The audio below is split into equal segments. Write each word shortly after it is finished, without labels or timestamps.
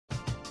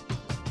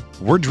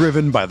We're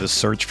driven by the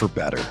search for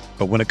better.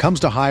 But when it comes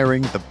to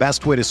hiring, the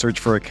best way to search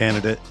for a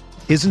candidate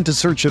isn't to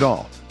search at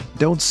all.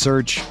 Don't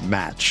search,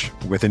 match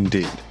with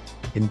Indeed.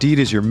 Indeed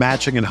is your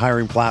matching and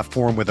hiring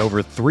platform with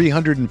over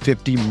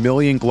 350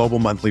 million global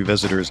monthly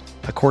visitors,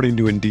 according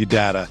to Indeed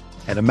data,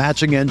 and a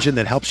matching engine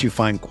that helps you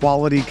find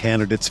quality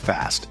candidates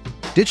fast.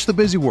 Ditch the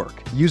busy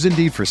work. Use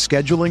Indeed for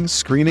scheduling,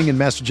 screening, and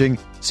messaging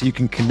so you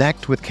can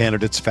connect with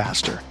candidates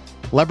faster.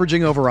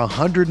 Leveraging over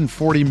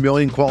 140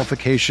 million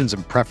qualifications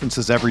and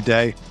preferences every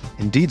day,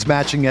 Indeed's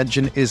matching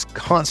engine is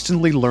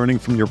constantly learning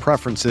from your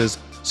preferences,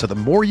 so the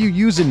more you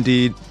use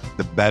Indeed,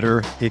 the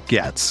better it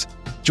gets.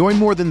 Join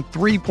more than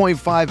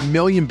 3.5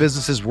 million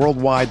businesses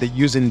worldwide that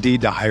use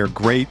Indeed to hire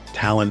great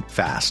talent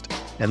fast.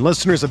 And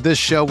listeners of this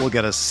show will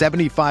get a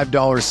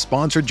 $75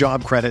 sponsored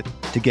job credit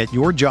to get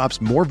your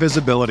jobs more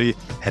visibility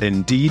at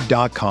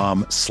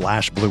Indeed.com/Blue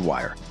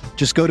Wire.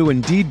 Just go to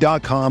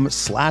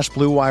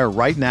Indeed.com/Blue Wire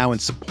right now and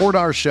support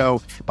our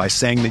show by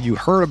saying that you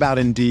heard about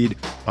Indeed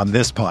on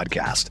this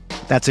podcast.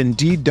 That's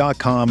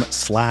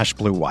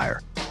Indeed.com/Blue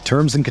Wire.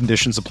 Terms and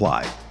conditions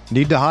apply.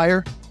 Need to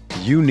hire?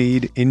 You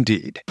need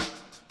Indeed.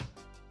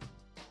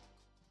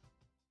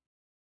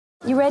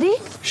 You ready?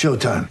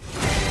 Showtime.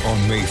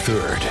 On May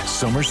 3rd,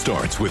 summer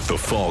starts with The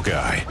Fall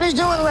Guy. Let's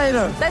do it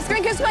later. Let's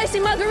drink a spicy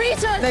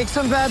margarita. Make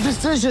some bad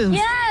decisions.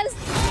 Yes!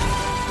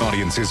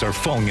 Audiences are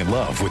falling in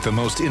love with the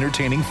most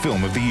entertaining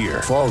film of the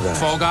year. Fall Guy.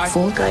 Fall Guy.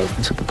 Fall Guy.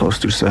 That's what the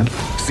poster said.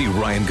 See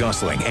Ryan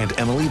Gosling and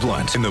Emily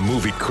Blunt in the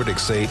movie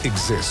critics say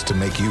exists to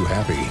make you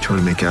happy. Trying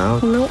to make it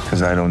out? Nope.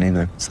 Because I don't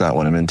either. It's not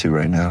what I'm into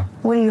right now.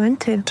 What are you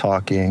into?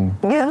 Talking.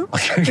 Yeah.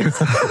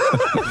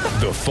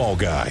 The Fall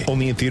Guy.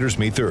 Only in theaters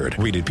May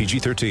 3rd. Rated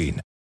PG-13.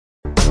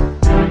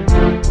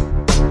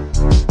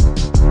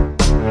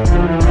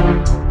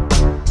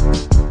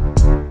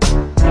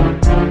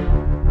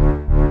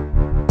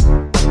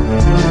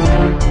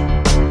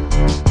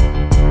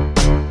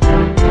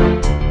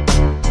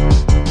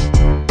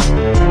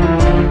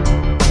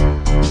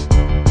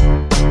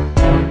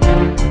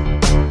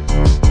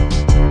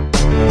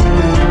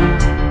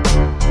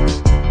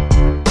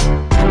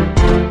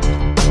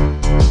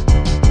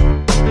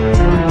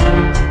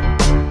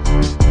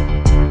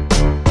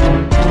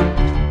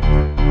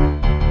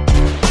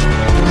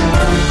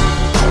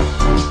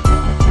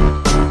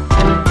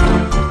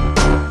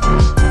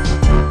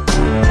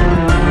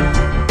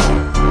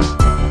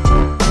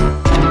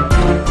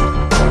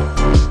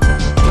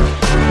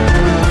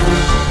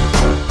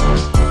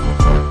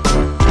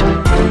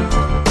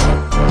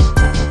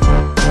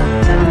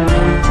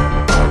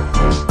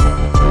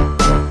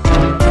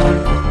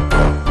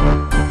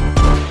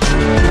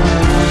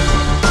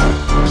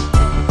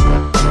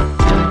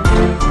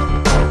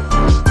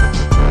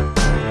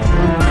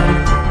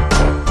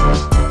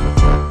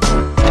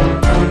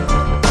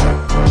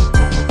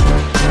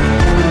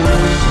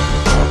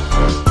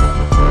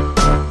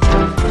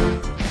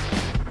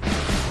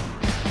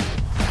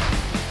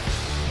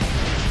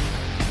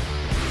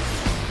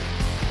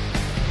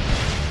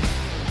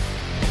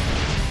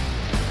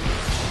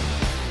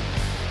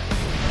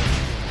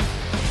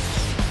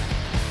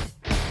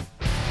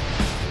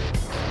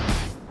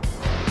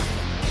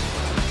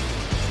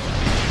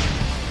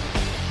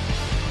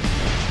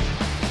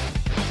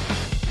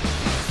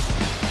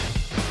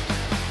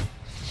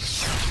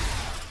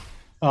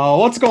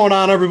 What's going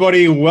on,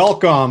 everybody?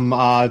 Welcome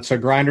to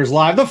Grinders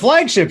Live, the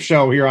flagship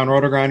show here on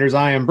Roto Grinders.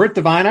 I am Britt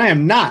Devine. I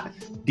am not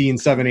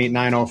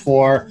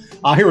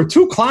Dean78904. Here with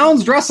two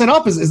clowns dressing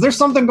up. Is there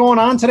something going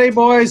on today,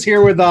 boys?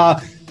 Here with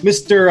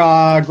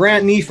Mr.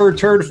 Grant Neefer,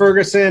 Turd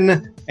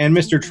Ferguson, and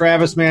Mr.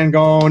 Travis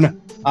Mangone.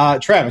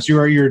 Travis,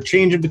 you're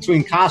changing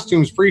between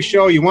costumes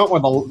pre-show. You went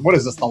with what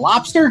is this? The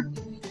lobster?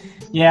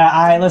 Yeah,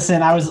 I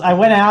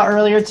went out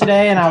earlier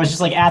today and I was just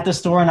like at the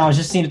store and I was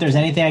just seeing if there's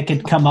anything I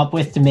could come up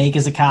with to make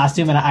as a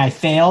costume, and I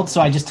failed, so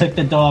I just took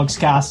the dog's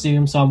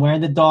costume. So I'm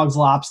wearing the dog's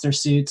lobster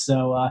suit.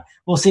 So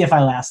we'll see if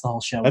I last the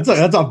whole show.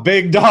 That's a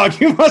big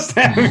dog. You must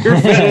have your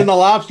fit in the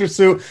lobster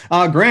suit.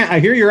 Grant, I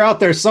hear you're out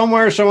there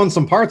somewhere showing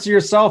some parts of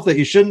yourself that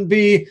you shouldn't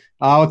be.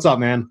 What's up,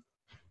 man?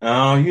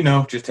 Oh,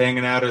 just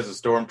hanging out as a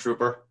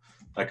stormtrooper,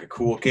 like a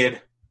cool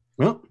kid.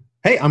 Well,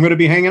 hey, I'm going to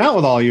be hanging out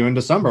with all of you in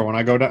December when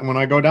I go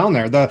down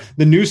there. The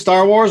new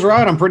Star Wars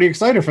ride, I'm pretty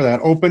excited for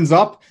that. Opens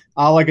up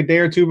like a day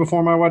or two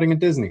before my wedding at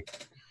Disney.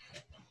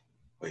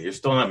 Well, you're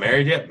still not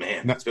married yet?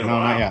 Man, it's been a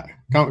while. Not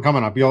yet.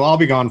 Coming up. I'll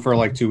be gone for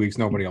like 2 weeks.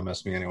 Nobody will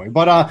miss me anyway.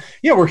 But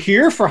we're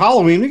here for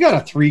Halloween. We got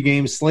a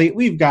 3-game slate.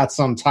 We've got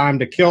some time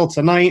to kill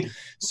tonight.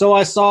 So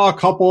I saw a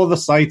couple of the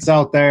sites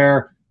out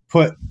there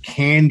put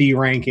candy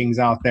rankings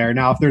out there.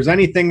 Now, if there's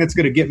anything that's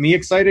going to get me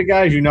excited,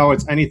 guys,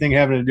 it's anything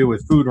having to do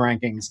with food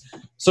rankings.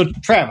 So,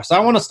 Travis, I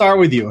want to start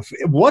with you.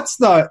 What's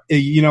the,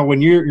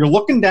 when you're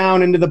looking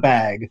down into the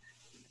bag,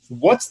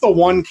 what's the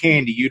one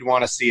candy you'd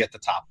want to see at the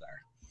top there?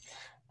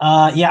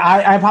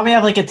 I probably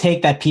have like a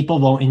take that people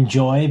won't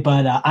enjoy,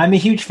 but I'm a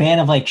huge fan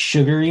of like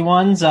sugary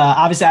ones.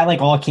 Obviously, I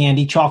like all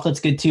candy. Chocolate's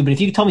good too, but if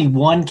you could tell me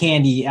one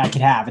candy I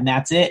could have and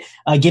that's it,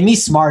 give me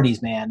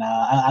Smarties, man.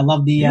 I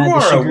love the. You the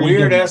are sugar a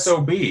weird goodness.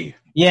 SOB.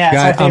 Yeah,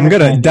 Yeah, it's my I'm favorite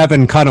gonna candy.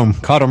 Devin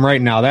cut him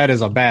right now. That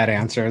is a bad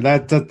answer.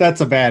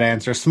 That's a bad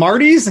answer.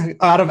 Smarties,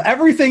 out of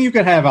everything you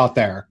could have out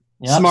there,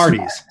 Yep.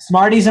 Smarties.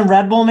 Smarties and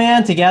Red Bull,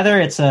 man, together,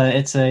 it's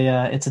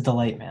a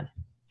delight, man.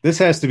 This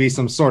has to be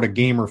some sort of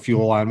gamer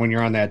fuel on when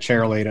you're on that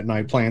chair late at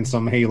night playing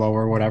some Halo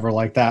or whatever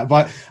like that.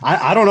 But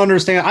I don't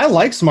understand. I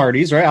like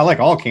Smarties, right? I like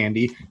all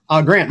candy.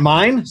 Grant,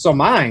 mine,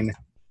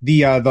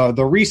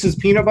 the Reese's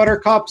peanut butter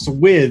cups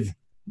with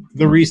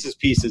the Reese's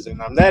Pieces in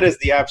them. That is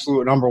the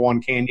absolute number one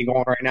candy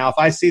going right now. If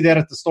I see that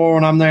at the store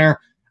when I'm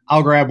there,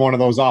 I'll grab one of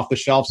those off the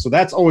shelf. So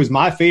that's always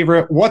my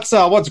favorite.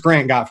 What's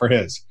Grant got for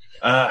his?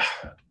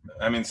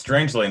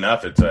 Strangely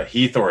enough, it's a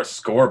Heath or a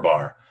Score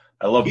bar.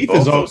 I love Heath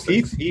both those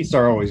things. Heaths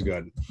are always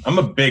good. I'm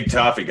a big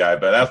toffee guy,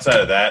 but outside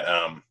of that,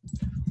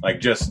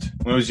 just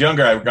when I was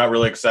younger, I got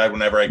really excited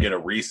whenever I get a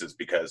Reese's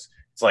because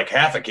it's like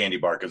half a candy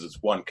bar because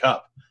it's one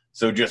cup.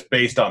 So just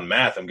based on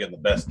math, I'm getting the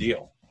best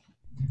deal.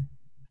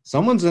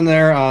 Someone's in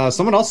there.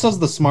 Someone else says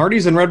the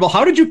Smarties and Red Bull.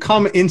 How did you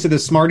come into the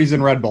Smarties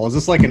and Red Bull? Is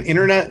this like an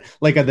internet,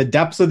 the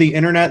depths of the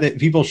internet that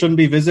people shouldn't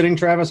be visiting,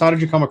 Travis? How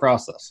did you come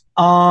across this?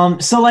 I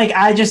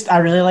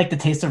really like the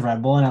taste of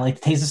Red Bull and I like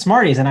the taste of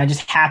Smarties, and I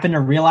just happened to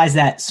realize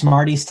that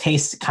Smarties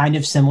taste kind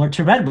of similar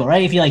to Red Bull,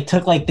 right? If you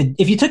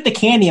if you took the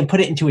candy and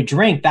put it into a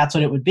drink, that's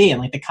what it would be,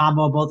 and the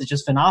combo of both is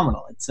just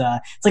phenomenal. It's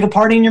like a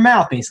party in your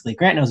mouth, basically.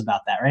 Grant knows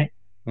about that, right?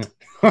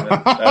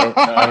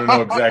 I don't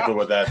know exactly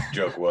what that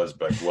joke was,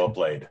 but well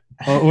played.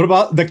 What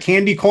about the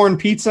candy corn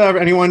pizza?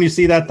 Anyone you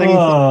see that thing?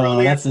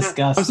 Oh, that's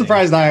disgusting. I'm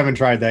surprised I haven't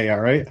tried that yet,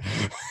 right?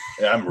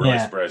 Yeah, I'm really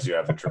surprised you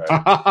haven't tried.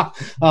 All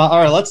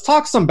right, let's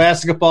talk some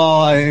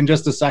basketball in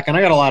just a second.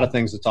 I got a lot of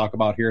things to talk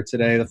about here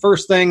today. The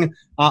first thing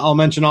I'll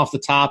mention off the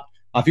top,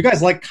 if you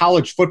guys like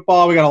college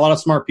football, we got a lot of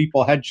smart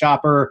people. Head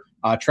Chopper,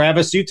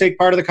 Travis, you take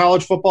part of the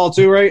college football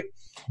too, right?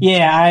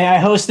 Yeah, I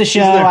host the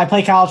show. I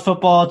play college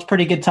football. It's a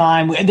pretty good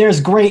time. There's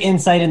great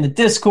insight in the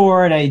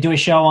Discord. I do a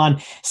show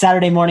on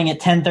Saturday morning at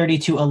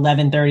 10:30 to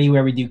 11:30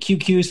 where we do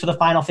QQs for the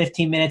final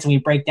 15 minutes, and we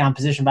break down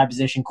position by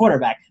position,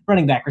 quarterback,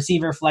 running back,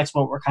 receiver, flex,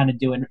 what we're kind of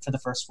doing for the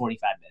first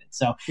 45 minutes.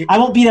 So I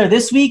won't be there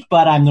this week,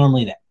 but I'm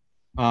normally there.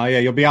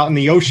 You'll be out in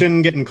the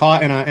ocean getting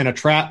caught in a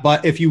trap.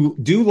 But if you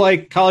do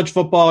like college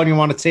football and you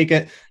want to take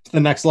it to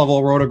the next level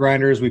of Roto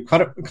Grinders, we've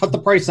cut the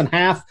price in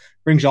half,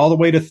 brings you all the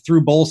way to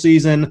through bowl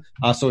season.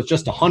 So it's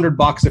just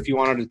 $100 if you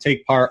wanted to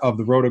take part of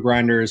the Roto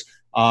Grinders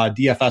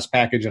DFS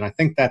package, and I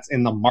think that's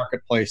in the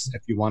marketplace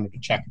if you wanted to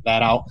check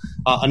that out.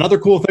 Another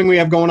cool thing we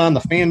have going on,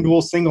 the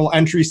FanDuel single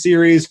entry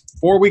series,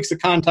 4 weeks of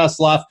contests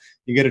left.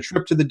 You get a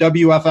trip to the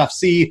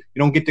WFFC. You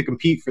don't get to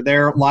compete for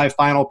their live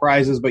final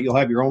prizes, but you'll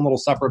have your own little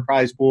separate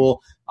prize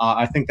pool.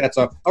 I think that's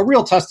a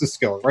real test of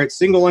skill, right?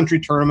 Single entry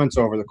tournaments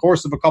over the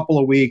course of a couple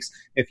of weeks.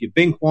 If you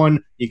bink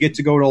one, you get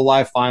to go to a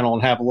live final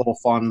and have a little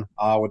fun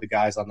with the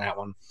guys on that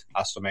one.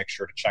 So make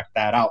sure to check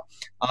that out.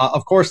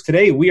 Of course,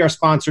 today we are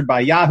sponsored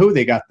by Yahoo.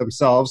 They got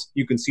themselves,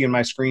 you can see on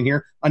my screen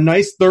here, a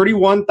nice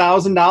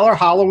 $31,000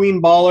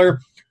 Halloween baller.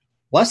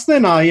 Less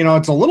than,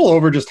 it's a little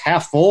over just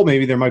half full.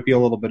 Maybe there might be a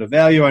little bit of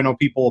value. I know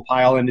people will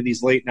pile into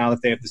these late now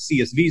that they have the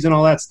CSVs and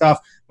all that stuff,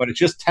 but it's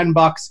just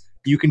 $10.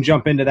 You can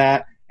jump into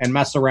that and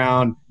mess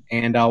around.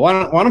 And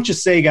why don't you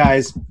say,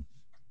 guys,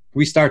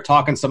 we start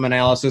talking some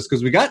analysis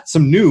because we got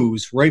some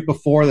news right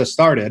before this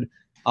started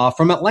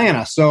from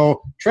Atlanta.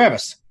 So,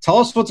 Travis, tell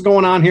us what's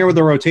going on here with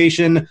the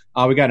rotation.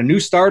 We got a new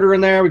starter in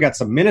there. We got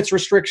some minutes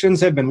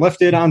restrictions have been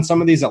lifted on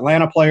some of these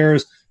Atlanta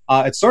players.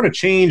 It sort of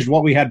changed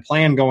what we had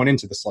planned going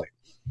into the slate.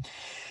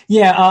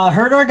 Yeah,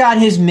 Herder got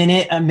his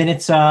minutes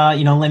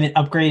limit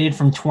upgraded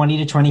from 20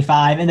 to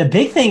 25. And the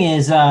big thing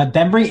is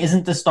Bembry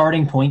isn't the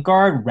starting point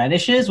guard.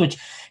 Reddish is, which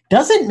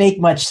doesn't make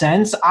much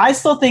sense. I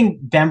still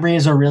think Bembry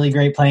is a really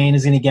great player and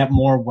is going to get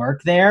more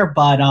work there.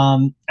 But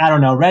I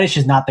don't know. Reddish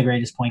is not the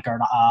greatest point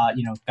guard,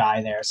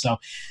 guy there. So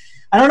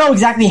I don't know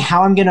exactly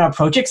how I'm going to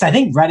approach it because I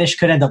think Reddish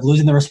could end up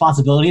losing the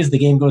responsibility as the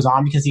game goes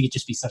on because he could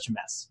just be such a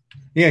mess.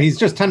 Yeah, he's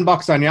just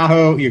 $10 on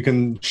Yahoo. You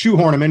can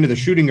shoehorn him into the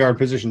shooting guard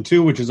position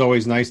too, which is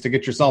always nice to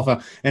get yourself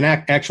an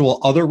actual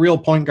other real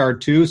point guard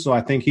too. So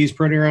I think he's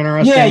pretty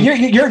interesting. Yeah,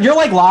 you're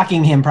like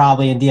locking him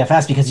probably in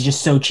DFS because he's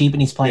just so cheap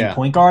and he's playing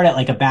point guard at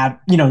like a bad,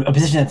 a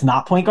position that's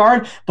not point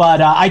guard.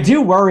 But I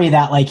do worry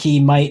that he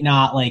might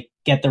not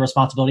get the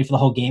responsibility for the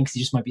whole game because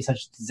he just might be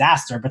such a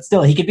disaster. But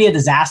still, he could be a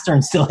disaster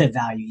and still hit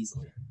value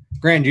easily.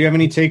 Grant, do you have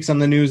any takes on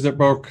the news that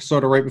broke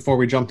sort of right before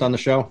we jumped on the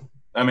show?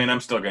 I mean, I'm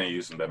still going to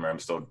use some Bembry. I'm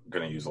still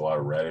going to use a lot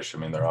of Reddish. I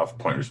mean, they're off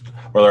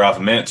they're off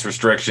minutes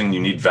restriction. You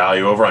need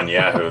value over on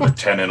Yahoo. They're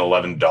 $10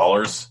 and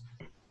 $11.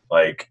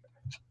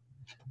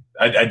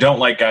 I don't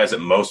like guys at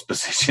most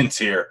positions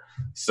here,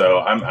 so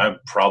I'm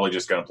probably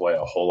just going to play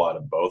a whole lot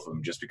of both of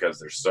them just because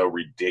they're so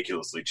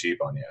ridiculously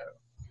cheap on Yahoo.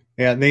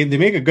 Yeah, they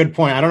make a good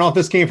point. I don't know if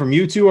this came from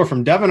you two or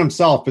from Devin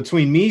himself.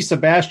 Between me,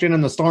 Sebastian,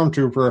 and the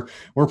Stormtrooper,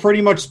 we're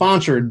pretty much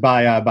sponsored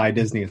by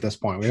Disney at this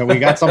point. We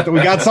got something.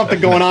 We got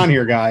something going on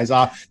here, guys.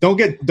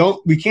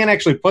 We can't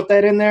actually put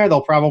that in there.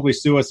 They'll probably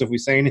sue us if we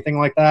say anything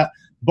like that.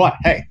 But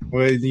hey,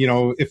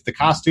 if the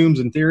costumes,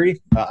 in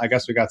theory, I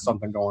guess we got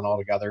something going all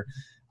together.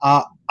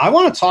 I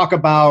want to talk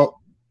about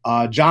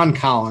John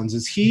Collins.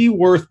 Is he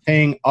worth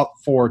paying up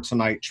for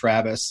tonight,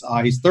 Travis?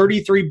 He's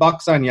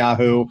 $33 on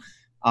Yahoo.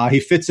 He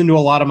fits into a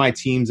lot of my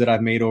teams that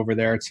I've made over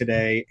there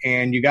today.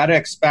 And you got to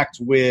expect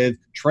with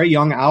Trae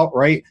Young out,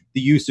 right,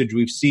 the usage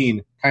we've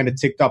seen kind of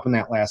ticked up in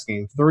that last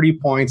game. 30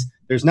 points.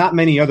 There's not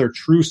many other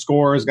true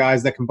scorers,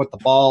 guys, that can put the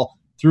ball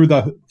through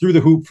the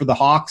hoop for the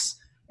Hawks.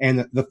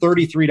 And the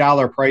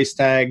 $33 price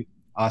tag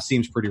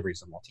seems pretty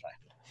reasonable today.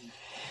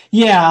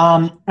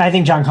 Yeah, I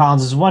think John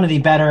Collins is one of the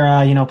better,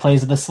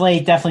 plays of the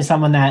slate. Definitely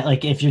someone that,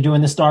 like, if you're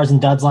doing the stars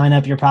and duds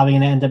lineup, you're probably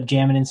going to end up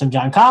jamming in some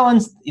John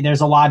Collins.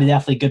 There's a lot of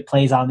definitely good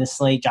plays on this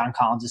slate. John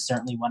Collins is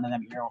certainly one of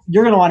them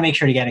you're going to want to make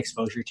sure to get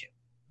exposure to.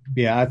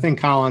 Yeah, I think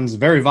Collins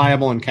very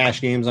viable in cash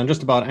games on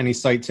just about any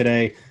site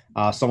today.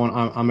 Someone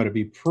I'm going to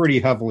be pretty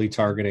heavily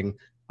targeting,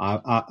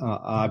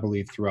 I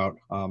believe, throughout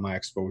my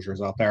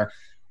exposures out there.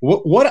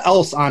 What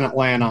else on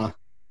Atlanta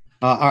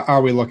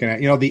are we looking at?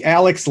 The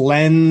Alex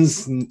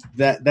Lenz,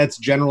 that's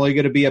generally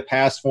going to be a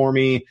pass for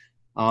me.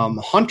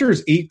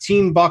 Hunter's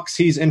 $18.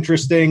 He's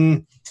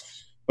interesting,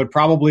 but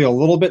probably a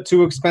little bit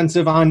too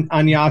expensive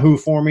on Yahoo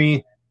for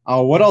me.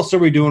 What else are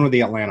we doing with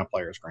the Atlanta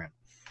players, Grant?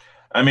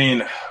 I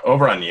mean,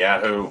 over on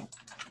Yahoo,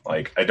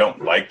 like, I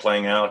don't like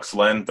playing Alex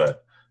Len,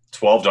 but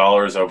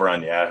 $12 over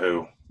on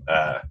Yahoo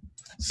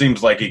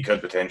seems like he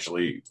could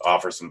potentially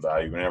offer some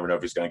value. You never know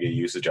if he's going to get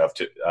usage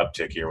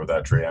uptick here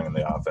without Trae Young in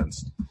the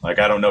offense. Like,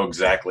 I don't know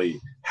exactly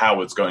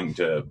how it's going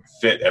to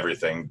fit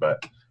everything,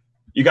 but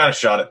you got a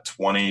shot at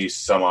 20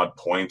 some odd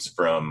points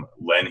from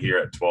Len here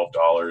at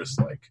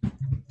 $12. Like,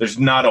 there's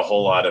not a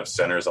whole lot of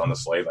centers on the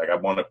slate. Like, I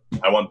want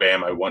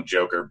Bam, I want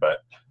Joker,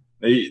 but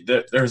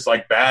there's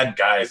like bad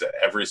guys at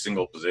every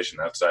single position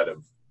outside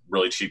of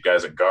really cheap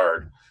guys at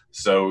guard.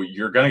 So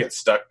you're going to get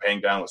stuck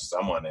paying down with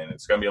someone, and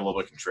it's going to be a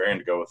little bit contrarian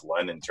to go with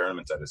Len in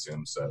tournaments, I'd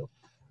assume. So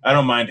I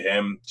don't mind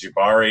him.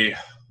 Jabari,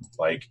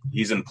 like,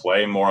 he's in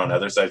play more on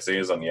other sites than he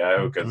is on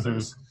Yahoo because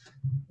there's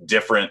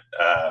different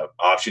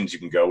options you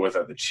can go with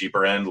at the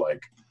cheaper end.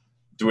 Like,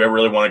 do I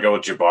really want to go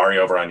with Jabari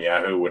over on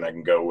Yahoo when I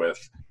can go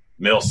with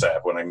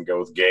Millsap, when I can go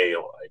with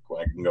Gale, like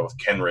when I can go with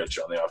Kenrich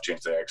on the off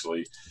chance they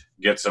actually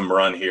get some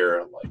run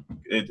here? Like,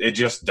 it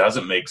just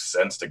doesn't make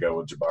sense to go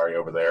with Jabari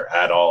over there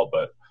at all.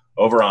 But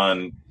over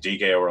on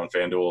DK, over on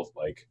FanDuel,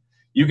 like,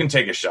 you can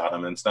take a shot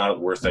on him. It's not the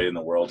worst day in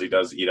the world. He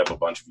does eat up a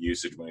bunch of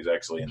usage when he's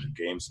actually in the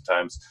game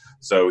sometimes.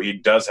 So he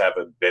does have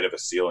a bit of a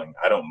ceiling.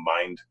 I don't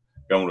mind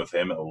going with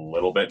him a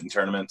little bit in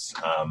tournaments.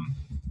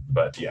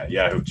 But yeah,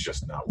 Yahoo's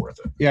just not worth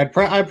it. Yeah,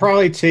 I'd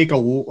probably take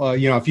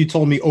if you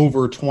told me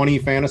over 20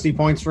 fantasy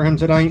points for him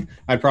tonight,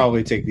 I'd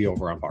probably take the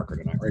over on Parker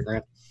tonight, right,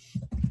 Grant?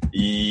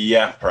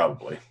 Yeah,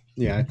 probably.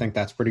 Yeah, I think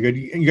that's pretty good.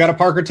 You got a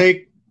Parker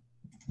take?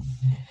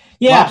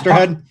 Yeah.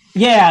 Lobsterhead?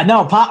 Yeah,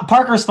 no,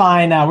 Parker's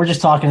fine. We're just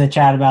talking in the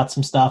chat about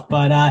some stuff.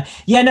 But,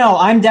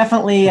 I'm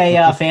definitely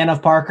a fan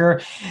of Parker.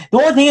 The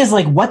only thing is,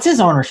 like, what's his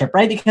ownership,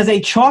 right? Because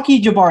a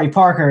chalky Jabari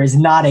Parker is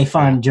not a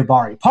fun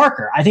Jabari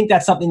Parker. I think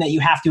that's something that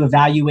you have to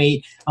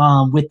evaluate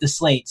with the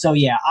slate. So,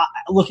 yeah,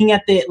 looking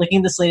at the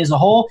slate as a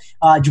whole,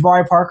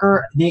 Jabari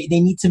Parker, they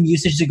need some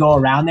usage to go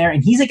around there.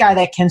 And he's a guy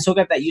that can soak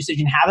up that usage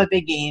and have a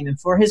big game. And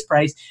for his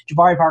price,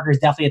 Jabari Parker is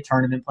definitely a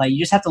tournament play. You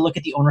just have to look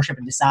at the ownership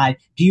and decide,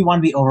 do you want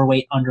to be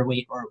overweight,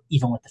 underweight, or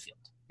even with the field?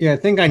 Yeah, I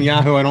think on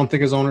Yahoo, I don't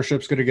think his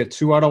ownership's going to get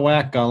too out of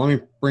whack. Let me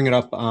bring it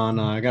up on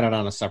I got it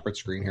on a separate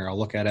screen here. I'll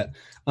look at it.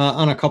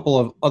 On a couple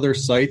of other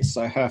sites,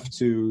 I have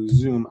to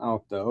zoom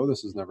out, though.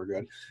 This is never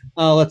good.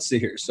 Let's see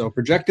here. So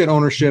projected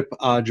ownership,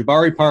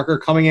 Jabari Parker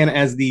coming in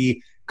as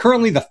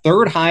currently the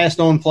third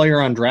highest owned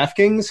player on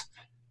DraftKings.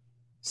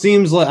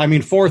 Seems like,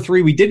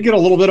 4-3. We did get a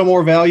little bit of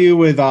more value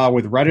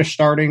with Reddish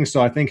starting,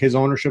 so I think his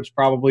ownership's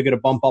probably going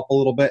to bump up a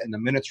little bit in the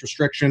minutes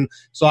restriction.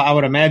 So I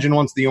would imagine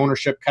once the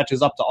ownership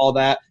catches up to all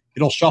that,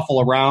 it'll shuffle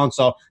around.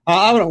 So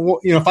I would,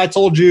 if I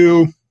told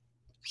you,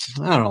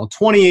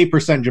 28%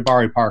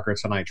 Jabari Parker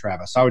tonight,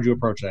 Travis, how would you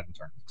approach that in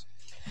tournaments?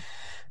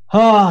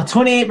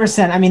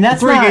 28%.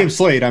 That's a three-game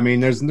slate.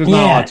 There's not a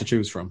lot to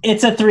choose from.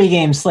 It's a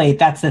 3-game slate.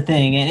 That's the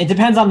thing. And it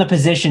depends on the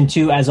position,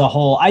 too, as a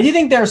whole. I do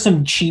think there are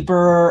some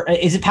cheaper –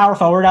 is it power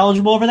forward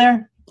eligible over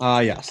there?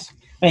 Yes.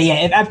 But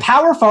yeah, if at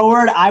power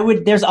forward,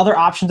 there's other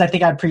options I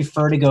think I'd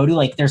prefer to go to.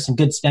 Like, there's some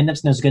good spend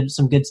ups and there's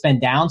some good spend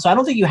down. So I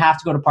don't think you have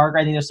to go to Parker.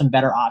 I think there's some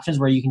better options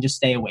where you can just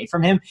stay away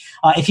from him.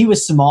 If he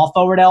was small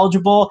forward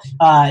eligible,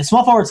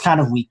 small forward's kind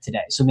of weak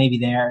today. So maybe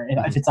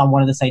if it's on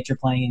one of the sites you're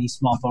playing and he's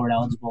small forward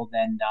eligible,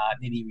 then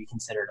maybe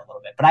reconsider it a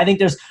little bit. But I think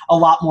there's a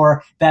lot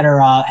more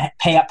better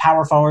pay up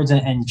power forwards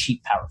and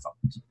cheap power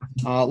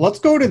forwards. Let's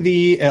go to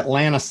the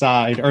Atlanta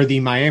side or the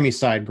Miami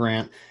side,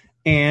 Grant.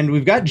 And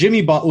we've got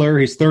Jimmy Butler.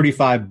 He's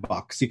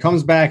 $35. He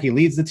comes back. He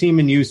leads the team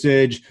in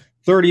usage,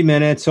 30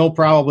 minutes. He'll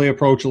probably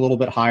approach a little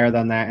bit higher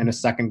than that in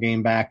his second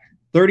game back.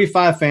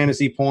 35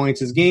 fantasy points.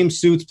 His game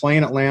suits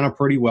playing Atlanta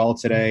pretty well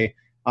today.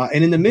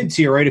 And in the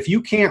mid-tier, right, if you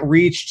can't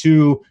reach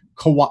to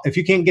Kawhi, if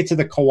you can't get to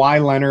the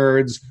Kawhi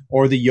Leonards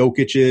or the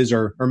Jokic's,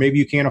 or maybe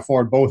you can't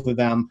afford both of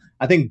them,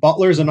 I think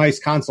Butler's a nice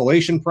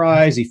consolation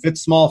prize. He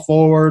fits small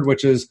forward,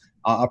 which is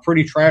a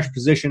pretty trash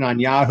position on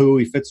Yahoo.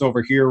 He fits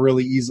over here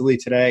really easily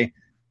today.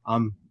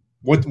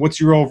 what's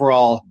your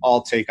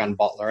overall take on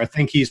Butler? I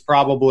think he's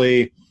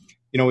probably,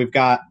 we've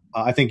got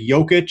I think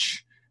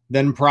Jokic,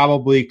 then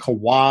probably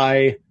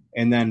Kawhi,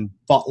 and then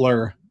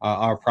Butler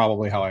are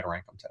probably how I'd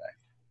rank them today.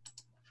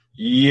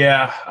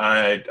 Yeah,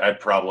 I'd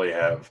probably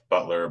have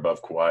Butler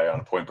above Kawhi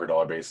on a point per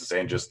dollar basis,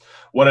 and just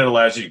what it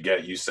allows you to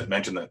get. You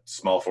mentioned that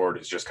small forward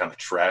is just kind of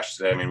trash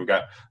today. I mean, we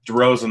got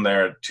DeRozan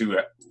there at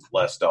 $2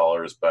 less,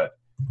 but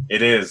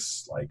it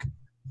is like,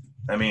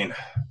 I mean,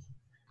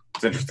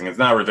 it's interesting. It's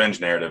not a revenge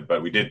narrative,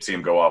 but we did see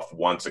him go off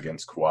once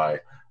against Kawhi.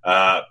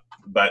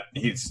 But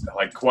he's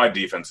like, Kawhi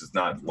defense is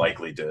not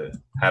likely to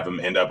have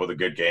him end up with a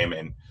good game.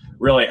 And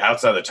really,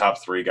 outside the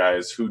top three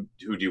guys, who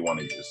do you want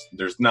to use?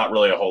 There's not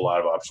really a whole lot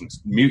of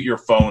options. Mute your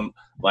phone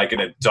like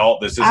an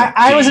adult. This isn't.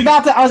 I was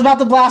about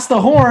to blast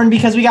the horn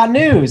because we got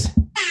news.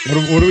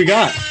 What do we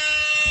got?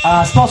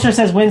 Spolster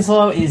says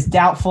Winslow is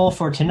doubtful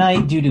for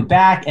tonight due to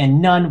back,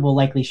 and none will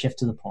likely shift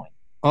to the point.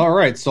 All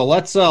right, so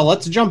let's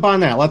jump on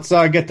that. Let's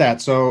get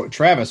that. So,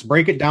 Travis,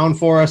 break it down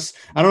for us.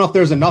 I don't know if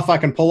there's enough I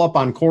can pull up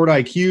on Court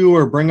IQ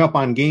or bring up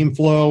on Game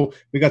Flow.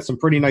 We got some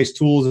pretty nice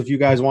tools if you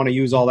guys want to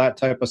use all that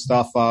type of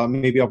stuff.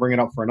 Maybe I'll bring it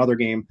up for another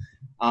game.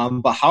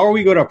 But how are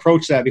we going to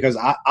approach that? Because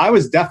I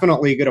was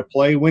definitely going to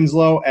play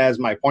Winslow as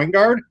my point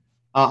guard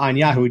on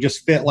Yahoo. It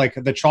just fit, like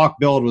the chalk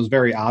build was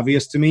very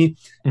obvious to me.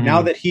 Mm-hmm.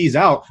 Now that he's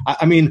out,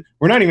 I mean,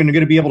 we're not even going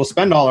to be able to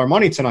spend all our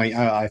money tonight,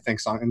 I think,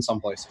 in some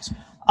places.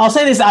 I'll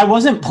say this. I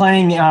wasn't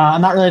playing I'm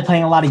not really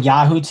playing a lot of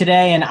Yahoo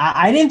today, and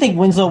I didn't think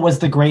Winslow was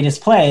the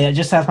greatest play.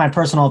 Just that's my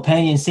personal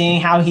opinion. Seeing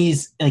how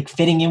he's like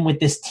fitting in with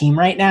this team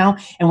right now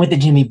and with the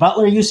Jimmy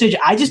Butler usage,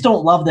 I just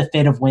don't love the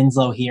fit of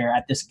Winslow here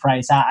at this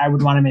price. I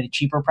would want him at a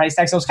cheaper price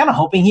tag. So I was kind of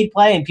hoping he'd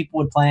play and people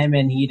would play him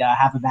and he'd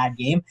have a bad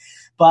game.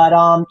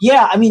 But,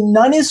 yeah, I mean,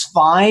 none is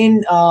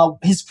fine.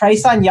 His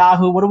price on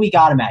Yahoo, what do we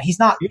got him at? He's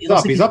up.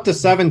 He's up to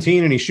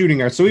 17, and he's shooting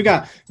guard. So we've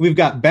got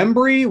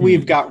Bembry,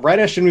 we've got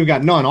Reddish, and we've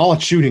got none, all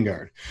at shooting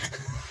guard.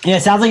 Yeah,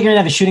 it sounds like you're going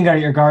to have a shooting guard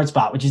at your guard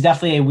spot, which is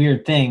definitely a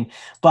weird thing.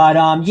 But,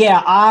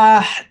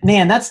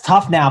 man, that's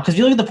tough now. Because if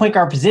you look at the point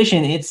guard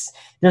position,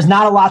 there's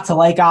not a lot to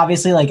like,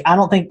 obviously. Like, I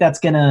don't think that's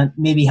going to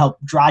maybe help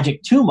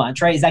Dragic too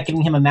much, right? Is that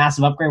giving him a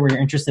massive upgrade where you're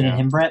interested in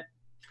him, Brett?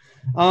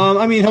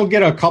 I mean, he'll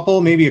get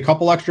maybe a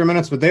couple extra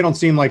minutes, but they don't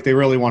seem like they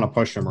really want to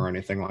push him or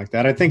anything like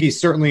that. I think he's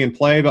certainly in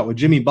play, but with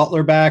Jimmy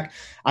Butler back,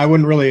 I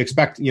wouldn't really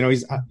expect,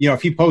 he's,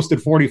 if he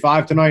posted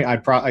 45 tonight,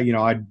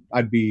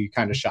 I'd be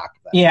kind of shocked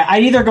at that. Yeah,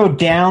 I'd either go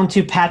down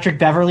to Patrick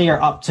Beverley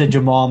or up to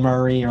Jamal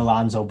Murray or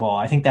Lonzo Ball.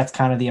 I think that's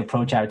kind of the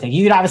approach I would take.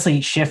 You could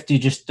obviously shift to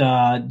just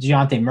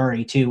DeJounte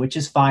Murray too, which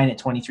is fine at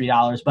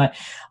 $23. But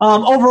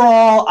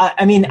overall,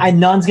 I mean,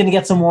 Nunn's going to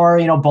get some more,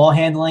 ball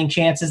handling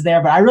chances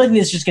there, but I really think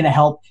it's just going to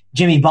help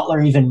Jimmy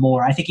Butler even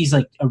more. I think he's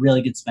like a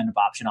really good spend-up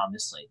option on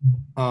this slate.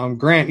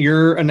 Grant,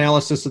 your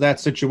analysis of that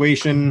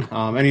situation,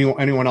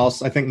 anyone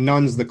else? I think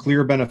Nunn's the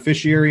clear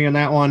beneficiary in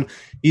that one.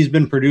 He's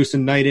been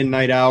producing night in,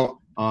 night out.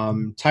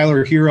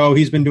 Tyler Hero,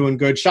 he's been doing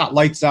good. Shot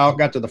lights out,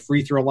 got to the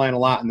free throw line a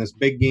lot in this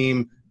big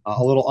game.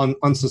 A little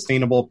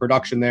unsustainable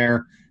production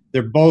there.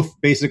 They're both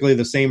basically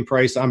the same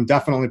price. I'm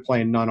definitely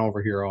playing Nunn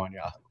over Hero on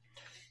Yahoo.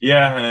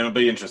 Yeah, and it'll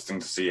be interesting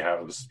to see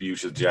how this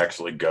usage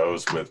actually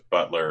goes with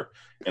Butler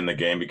in the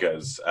game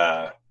because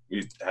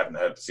we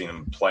haven't seen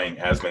him playing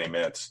as many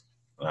minutes.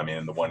 I mean,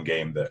 in the one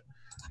game that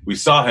we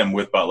saw him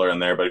with Butler in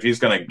there, but if he's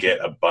going to get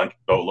a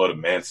boatload of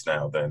minutes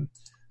now, then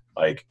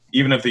like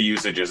even if the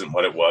usage isn't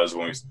what it was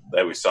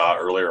that we saw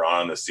earlier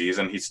on in the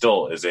season, he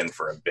still is in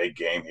for a big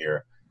game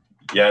here.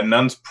 Yeah,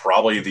 Nunn's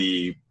probably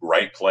the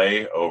right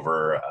play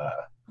over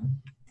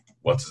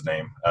what's his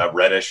name,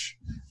 Reddish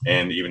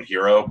and even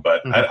Hero,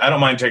 but I don't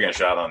mind taking a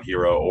shot on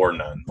Hero or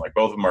Nunn. Like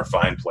both of them are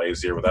fine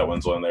plays here with that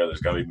Winslow in there.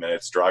 There's going to be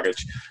minutes. Dragic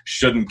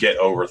shouldn't get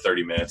over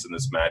 30 minutes in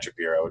this matchup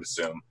here, I would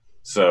assume.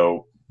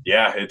 So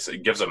yeah,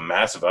 it gives a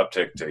massive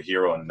uptick to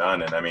Hero and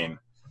Nunn. And I mean,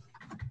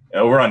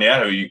 over on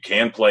Yahoo, you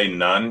can play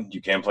Nunn,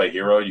 you can play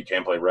Hero, you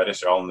can play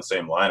Reddish, all in the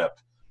same lineup.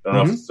 I don't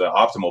know if it's the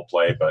optimal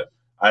play, but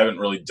I haven't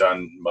really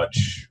done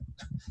much.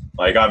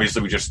 Like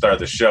obviously, we just started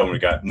the show and we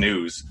got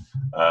news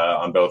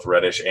on both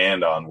Reddish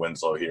and on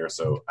Winslow here.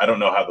 So I don't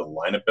know how the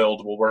lineup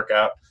build will work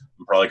out.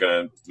 I'm probably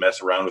going to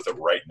mess around with it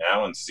right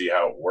now and see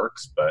how it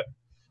works. But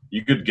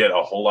you could get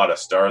a whole lot of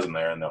stars in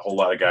there and a whole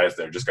lot of guys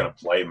that are just going to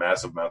play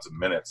massive amounts of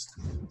minutes.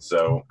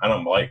 So I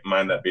don't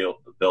mind that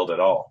build at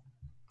all.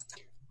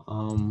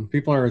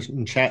 People are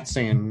in chat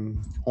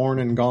saying horn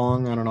and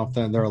gong. I don't know if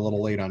they're a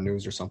little late on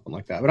news or something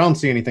like that, but I don't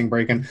see anything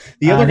breaking.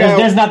 The other guy,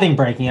 there's nothing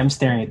breaking. I'm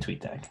staring at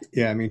TweetDeck.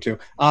 Yeah, me too.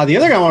 The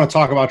other guy I want to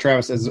talk about,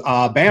 Travis, is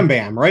Bam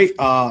Bam, right?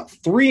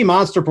 3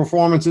 monster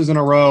performances in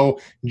a row,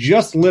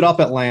 just lit up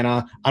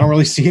Atlanta. I don't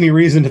really see any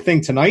reason to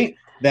think tonight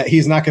that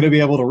he's not going to be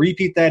able to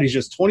repeat that. He's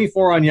just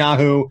 24 on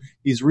Yahoo.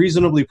 He's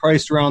reasonably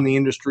priced around the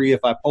industry.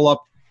 If I pull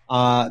up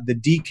the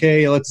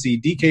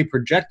DK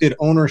projected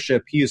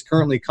ownership, he is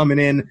currently coming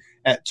in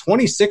at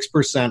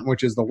 26%,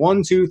 which is the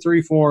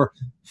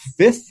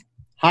 5th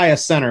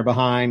highest center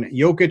behind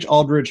Jokic,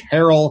 Aldridge,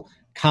 Harrell,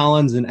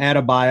 Collins, and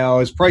Adebayo.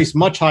 His price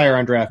much higher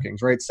on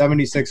DraftKings, right?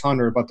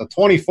 $7,600, but the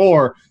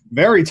 24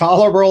 very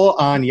tolerable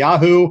on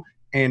Yahoo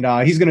and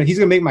he's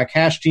gonna make my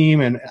cash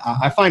team, and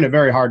I find it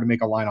very hard to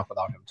make a lineup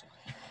without him too.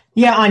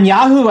 Yeah, on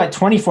Yahoo at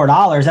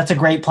 $24, that's a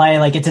great play.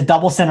 Like, it's a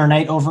double center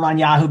night over on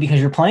Yahoo because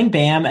you're playing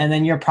Bam, and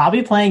then you're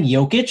probably playing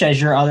Jokic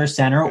as your other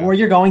center, or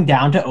you're going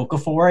down to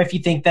Okafor if you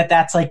think that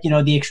that's like,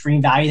 the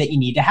extreme value that you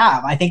need to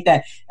have. I think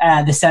that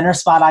the center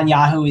spot on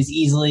Yahoo is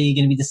easily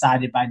going to be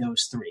decided by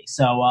those three.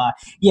 So,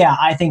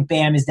 I think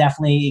Bam is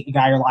definitely a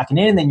guy you're locking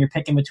in, and then you're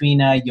picking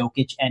between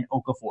Jokic and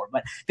Okafor.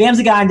 But Bam's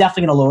a guy I'm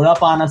definitely going to load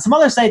up on. On some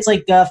other sites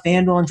like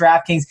FanDuel and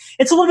DraftKings,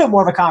 it's a little bit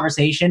more of a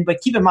conversation,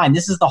 but keep in mind,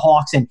 this is the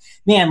Hawks, and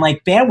man,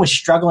 like, Bam was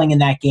struggling in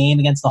that game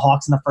against the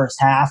Hawks in the first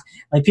half.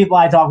 Like, people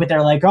I talk with,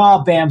 they're like,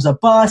 oh, Bam's a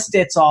bust,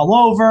 it's all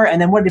over. And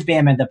then what did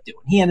Bam end up doing?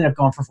 He ended up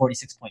going for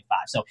 46.5.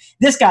 So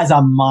this guy's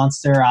a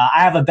monster.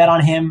 I have a bet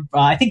on him.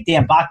 I think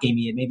Dan Bach gave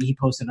me it. Maybe he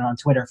posted it on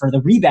Twitter for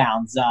the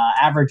rebounds,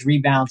 average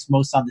rebounds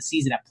most on the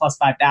season at plus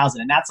 5,000.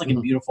 And that's looking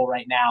beautiful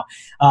right now.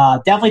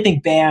 Definitely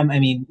think Bam,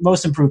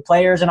 most improved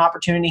player is an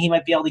opportunity he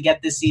might be able to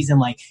get this season.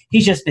 Like,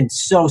 he's just been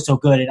so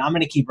good. And I'm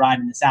going to keep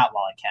riding this out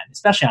while I can,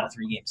 especially on a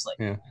 3-game slate.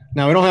 Yeah.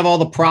 Now, we don't have all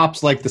the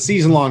props like the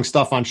season-long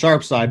stuff on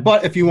SharpSide,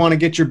 but if you want to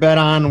get your bet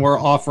on, we're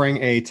offering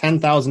a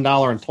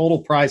 $10,000 in total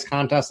prize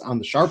contest on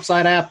the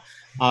SharpSide app.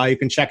 You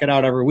can check it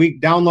out every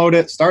week. Download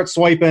it. Start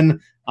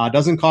swiping.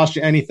 Doesn't cost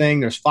you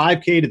anything. There's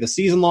 $5K to the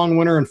season-long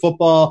winner in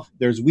football.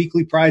 There's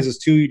weekly prizes,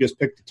 too. You just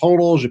pick the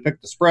totals. You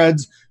pick the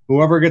spreads.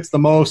 Whoever gets the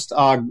most.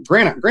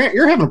 Grant,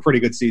 you're having a pretty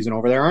good season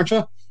over there, aren't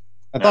you?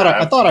 I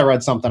thought I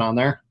read something on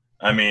there.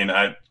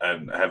 I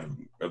have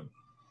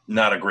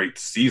not a great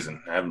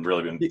season. I haven't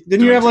really been.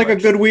 Didn't you have like a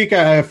good week?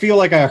 I feel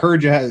like I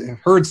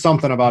heard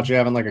something about you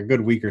having like a good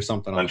week or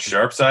something. On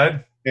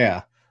SharpSide?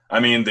 Yeah.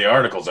 The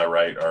articles I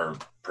write are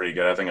pretty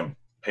good. I think I'm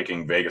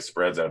picking Vegas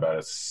spreads at about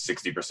a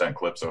 60%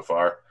 clip so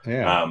far.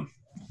 Yeah.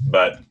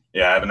 But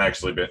yeah, I haven't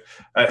actually been.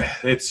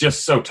 It's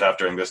just so tough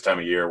during this time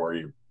of year where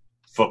you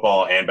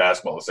football and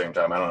basketball at the same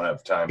time. I don't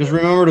have time. Just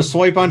remember to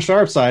swipe on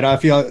SharpSide.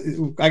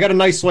 I got a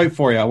nice swipe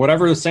for you.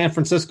 Whatever the San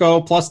Francisco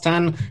plus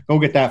 10, go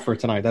get that for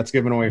tonight. That's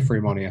giving away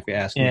free money if you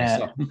ask me.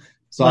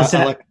 So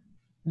listen,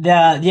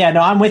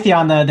 I'm with you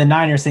on the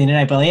Niners thing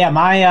tonight, but yeah,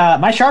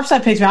 my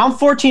SharpSide picks, I'm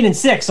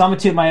 14-6, so I'm gonna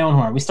toot my own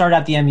horn. We started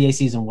out the NBA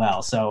season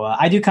well, so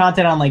I do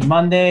content on like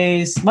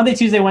Monday,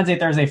 Tuesday, Wednesday,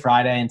 Thursday,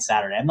 Friday, and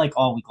Saturday. I'm like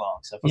all week long.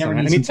 So if you ever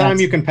need anytime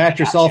you can pat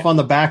yourself on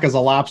the back as a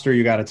lobster,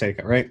 you got to take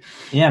it, right?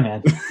 Yeah,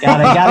 man,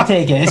 gotta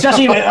take it.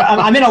 Especially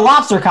I'm in a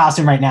lobster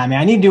costume right now,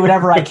 man. I need to do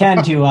whatever I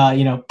can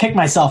to pick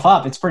myself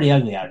up. It's pretty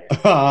ugly out here.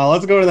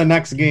 Let's go to the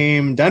next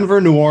game, Denver,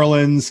 New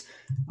Orleans.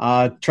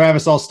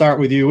 Travis, I'll start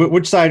with you.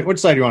 Which side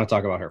do you want to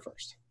talk about here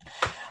first?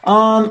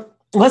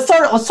 Let's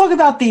talk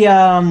about the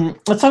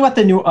not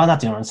the New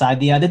Orleans side,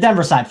 the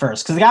Denver side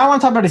first, because the guy I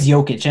want to talk about is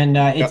Jokic, and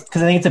it's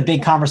because I think it's a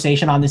big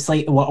conversation on this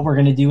slate, what we're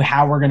going to do,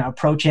 how we're going to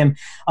approach him.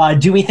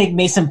 Do we think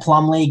Mason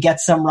Plumlee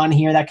gets some run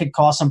here that could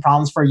cause some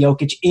problems for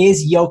Jokic?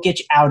 Is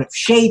Jokic out of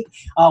shape?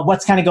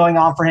 What's kind of going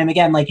on for him?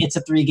 Again, like, it's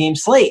a 3-game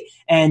slate,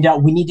 and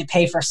we need to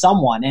pay for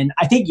someone. And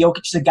I think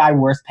Jokic is a guy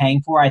worth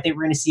paying for. I think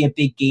we're going to see a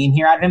big game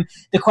here out of him.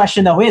 The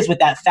question, though, is with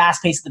that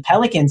fast pace of the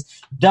Pelicans,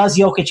 does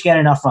Jokic get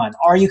enough run?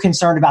 Are you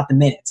concerned about the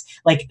minutes?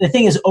 Like, the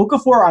thing is,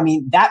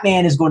 Okafor, that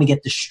man is going to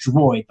get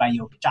destroyed by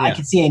Jokic. Yeah. I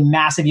could see a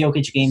massive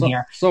Jokic game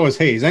here. So is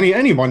Hayes.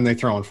 Anyone they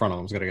throw in front of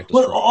him is going to get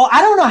destroyed. Well, I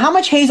don't know. How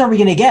much Hayes are we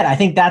going to get? I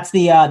think that's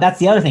the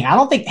other thing. I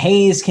don't think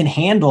Hayes can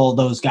handle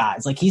those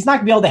guys. Like, he's not going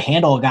to be able to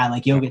handle a guy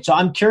like Jokic. So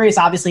I'm curious.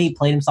 Obviously, he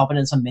played himself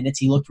into some minutes.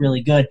 He looked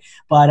really good.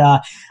 But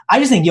I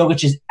just think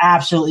Jokic is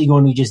absolutely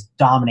going to just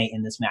dominate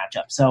in this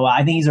matchup. So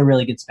I think he's a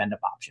really good spend-up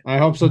option. I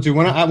hope so, too.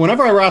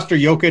 Whenever I roster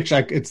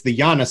Jokic, it's the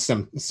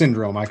Giannis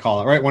syndrome, I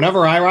call it, right?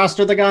 Whenever I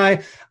roster the guy,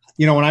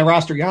 when I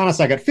roster Giannis,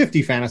 I got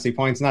 50 fantasy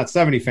points, not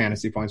 70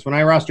 fantasy points. When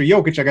I roster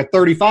Jokic, I got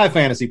 35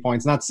 fantasy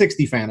points, not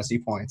 60 fantasy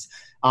points.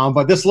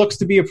 But this looks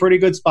to be a pretty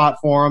good spot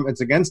for him.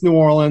 It's against New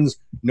Orleans.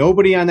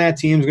 Nobody on that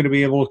team is going to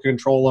be able to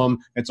control him.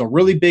 It's a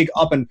really big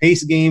up and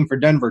pace game for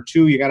Denver,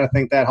 too. You got to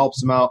think that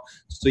helps him out.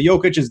 So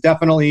Jokic is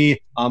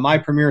definitely my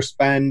premier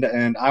spend,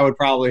 and I would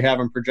probably have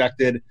him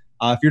projected.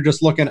 If you're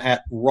just looking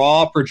at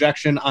raw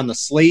projection on the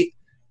slate,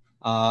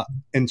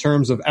 in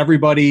terms of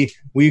everybody,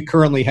 we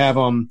currently have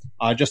them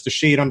just a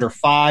shade under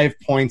 5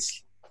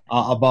 points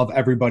above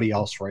everybody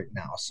else right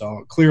now.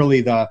 So clearly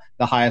the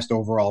highest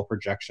overall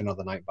projection of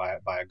the night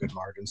by a good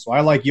margin. So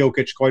I like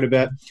Jokic quite a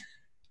bit.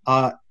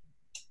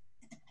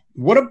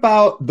 What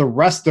about the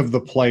rest of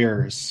the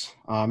players,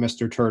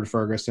 Mr. Turd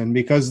Ferguson?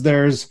 Because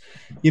there's,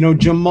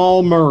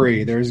 Jamal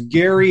Murray, there's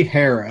Gary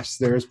Harris,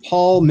 there's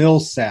Paul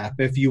Millsap.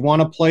 If you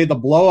want to play the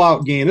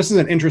blowout game, this is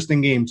an interesting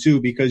game too,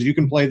 because you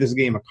can play this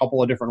game a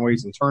couple of different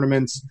ways in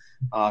tournaments.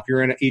 If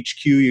you're in an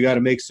HQ, you got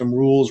to make some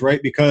rules, right?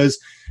 Because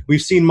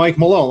we've seen Mike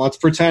Malone. Let's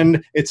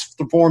pretend it's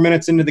 4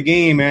 minutes into the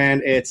game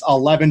and it's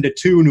 11-2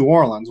 New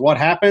Orleans. What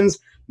happens?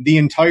 The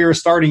entire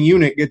starting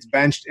unit gets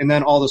benched, and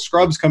then all the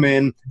scrubs come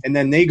in, and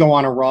then they go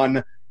on a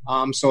run.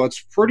 So it's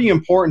pretty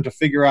important to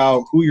figure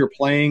out who you're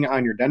playing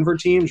on your Denver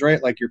teams,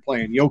 right? Like, you're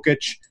playing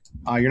Jokic,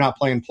 you're not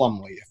playing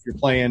Plumlee. If you're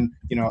playing,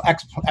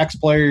 X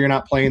player, you're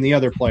not playing the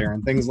other player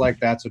and things like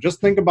that. So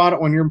just think about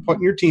it when you're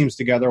putting your teams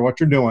together, what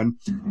you're doing.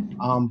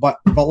 But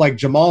like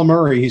Jamal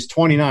Murray, he's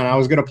 29. I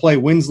was going to play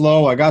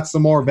Winslow. I got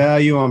some more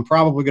value. I'm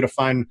probably going to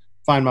find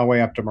my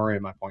way up to Murray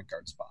in my point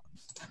guard spot.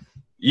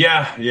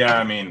 Yeah.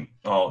 I mean,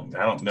 I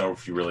don't know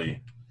if you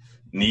really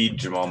need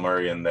Jamal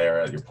Murray in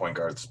there at your point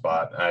guard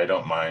spot. I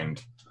don't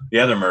mind the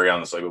other Murray on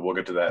the slate, but we'll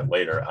get to that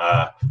later.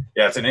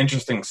 It's an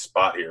interesting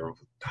spot here.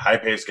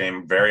 High-paced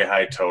game, very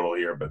high total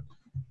here, but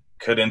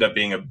could end up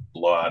being a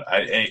blowout.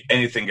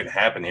 Anything could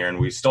happen here, and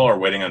we still are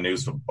waiting on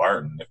news from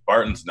Barton. If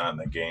Barton's not in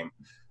the game,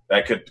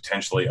 that could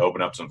potentially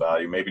open up some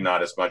value. Maybe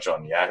not as much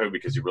on Yahoo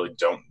because you really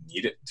don't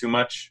need it too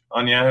much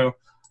on Yahoo,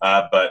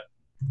 but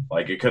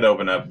it could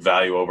open up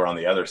value over on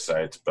the other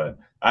sites. But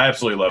I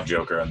absolutely love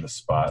Joker on this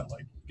spot.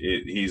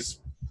 He's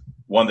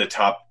one of the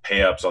top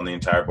pay-ups on the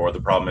entire board.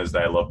 The problem is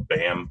that I love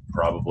Bam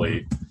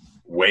probably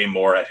way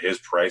more at his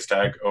price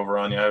tag over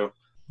on Yahoo.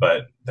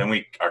 But then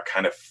we are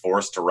kind of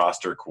forced to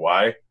roster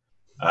Kawhi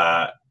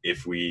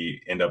if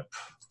we end up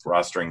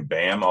rostering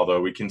Bam,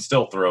 although we can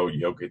still throw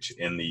Jokic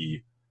in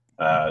the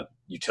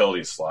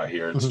utility slot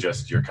here. It's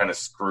just you're kind of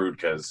screwed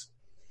because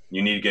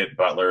you need to get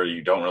Butler.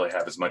 You don't really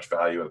have as much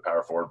value at the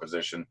power forward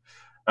position.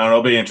 I don't know,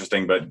 it'll be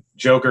interesting, but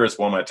Joker is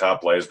one of my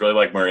top plays. Really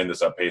like Murray in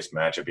this up-paced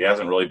matchup. He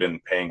hasn't really been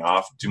paying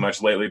off too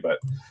much lately, but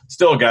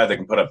still a guy that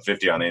can put up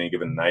 50 on any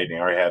given night, and he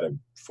already had a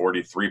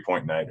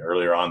 43-point night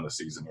earlier on the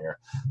season here.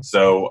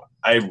 So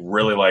I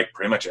really like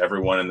pretty much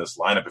everyone in this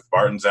lineup. If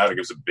Barton's out, it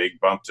gives a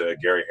big bump to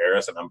Gary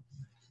Harris, and I'm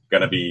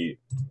going to be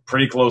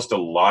pretty close to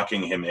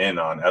locking him in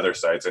on other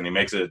sites, and he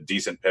makes a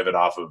decent pivot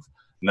off of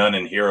Nunn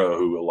and Hero,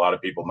 who a lot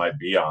of people might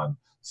be on.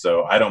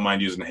 So I don't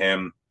mind using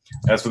him.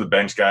 As for the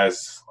bench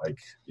guys,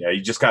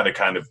 you just got to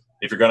kind of,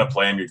 if you're going to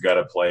play him, you've got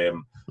to play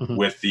him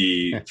with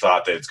the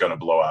thought that it's going to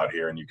blow out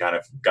here, and you kind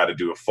of got to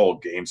do a full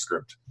game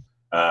script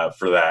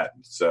for that.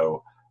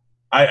 So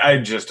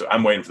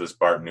I'm waiting for this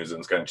Barton news, and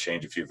it's going to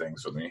change a few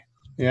things with me.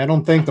 Yeah, I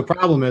don't think the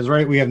problem is,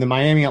 right, we have the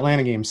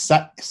Miami-Atlanta game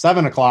set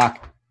 7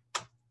 o'clock.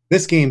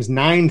 This game's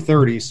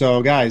 9:30.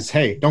 So, guys,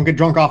 hey, don't get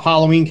drunk off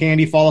Halloween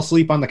candy, fall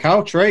asleep on the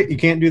couch, right? You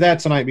can't do that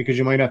tonight because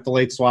you might have to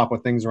late swap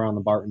with things around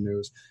the Barton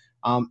news.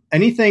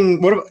 Anything?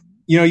 What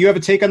you have a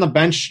take on the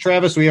bench,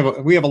 Travis? We have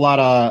a lot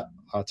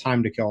of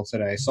time to kill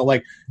today. So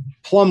like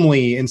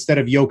Plumlee instead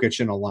of Jokic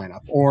in a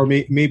lineup, or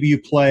maybe you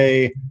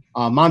play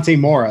Monte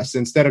Morris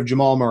instead of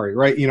Jamal Murray,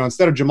 right?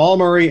 Instead of Jamal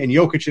Murray and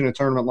Jokic in a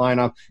tournament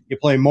lineup, you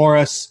play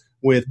Morris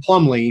with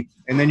Plumlee,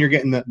 and then you're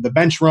getting the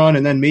bench run,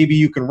 and then maybe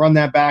you can run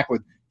that back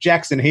with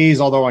Jackson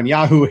Hayes, although on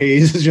Yahoo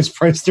Hayes is just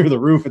priced through the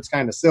roof. It's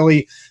kind of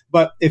silly.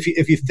 But if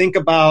you think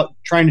about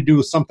trying to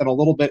do something a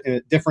little bit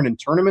different in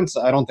tournaments,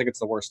 I don't think it's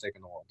the worst take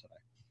in the world today.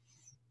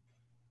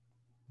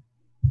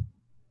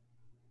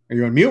 Are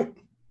you on mute?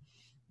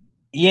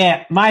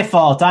 Yeah, my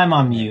fault. I'm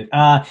on mute.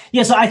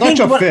 So I think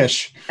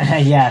fish.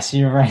 Yes,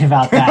 you're right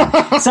about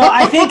that. So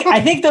I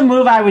think the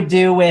move I would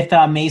do with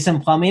Mason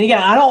Plumlee, and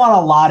again, I don't want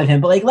a lot of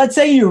him, but let's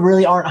say you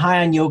really aren't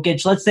high on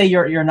Jokic. Let's say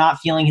you're not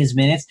feeling his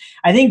minutes.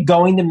 I think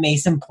going to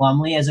Mason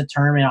Plumlee as a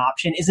tournament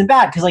option isn't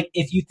bad because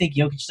if you think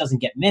Jokic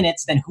doesn't get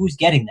minutes, then who's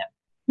getting them?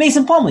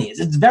 Mason Plumlee is.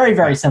 It's very,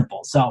 very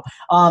simple. So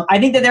I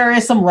think that there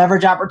is some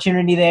leverage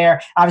opportunity there.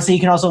 Obviously, you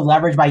can also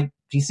leverage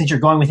since you're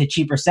going with a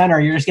cheaper center,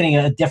 you're just getting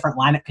a different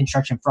lineup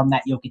construction from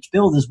that Jokic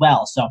build as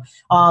well. So,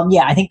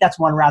 I think that's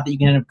one route that you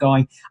can end up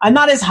going. I'm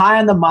not as high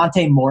on the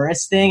Monte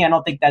Morris thing. I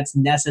don't think that's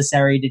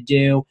necessary to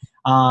do.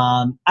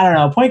 I don't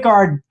know. Point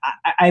guard,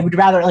 I would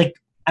rather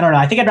I don't know.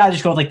 I think I'd rather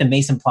just go with the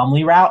Mason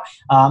Plumlee route.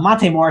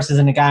 Monte Morris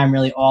isn't a guy I'm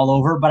really all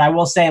over, but I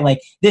will say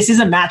this is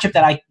a matchup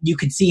that you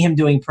could see him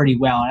doing pretty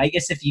well. And I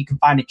guess if you can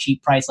find a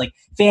cheap price,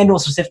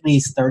 FanDuel specifically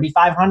is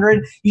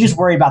 $3,500, you just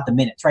worry about the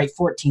minutes, right?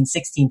 14,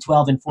 16,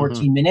 12, and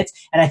 14 minutes.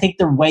 And I think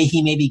the way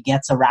he maybe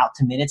gets a route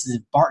to minutes is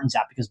if Barton's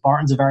out, because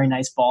Barton's a very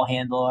nice ball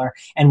handler.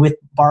 And with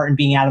Barton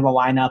being out of the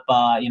lineup,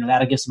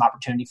 that'll give some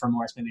opportunity for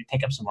Morris maybe to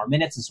pick up some more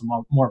minutes and some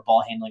more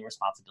ball handling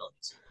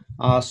responsibilities.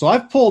 So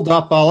I've pulled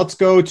up, let's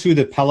go to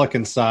the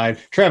Pelican side.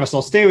 Travis,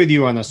 I'll stay with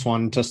you on this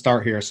one to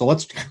start here. So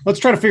let's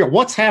try to figure out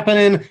what's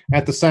happening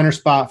at the center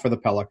spot for the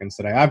Pelicans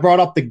today. I brought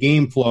up the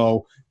game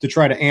flow to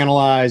try to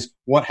analyze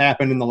what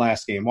happened in the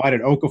last game. Why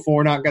did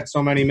Okafor not get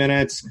so many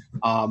minutes?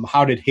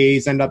 How did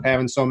Hayes end up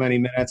having so many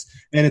minutes?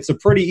 And it's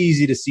pretty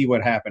easy to see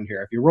what happened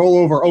here. If you roll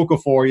over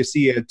Okafor, you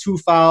see he had 2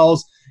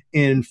 fouls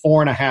in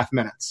 4.5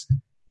 minutes.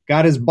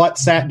 Got his butt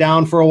sat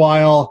down for a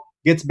while,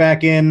 gets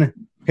back in,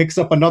 picks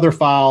up another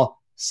foul,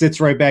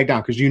 sits right back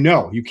down because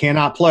you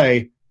cannot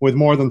play with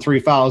more than 3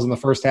 fouls in the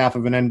first half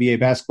of an NBA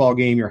basketball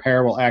game. Your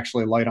hair will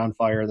actually light on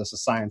fire. This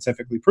is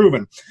scientifically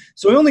proven.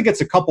 So he only gets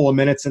a couple of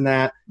minutes in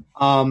that.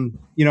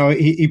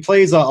 He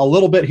plays a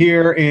little bit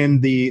here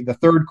in the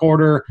third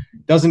quarter,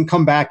 doesn't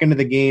come back into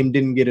the game,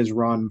 didn't get his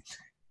run.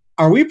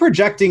 Are we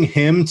projecting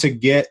him to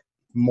get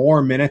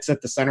more minutes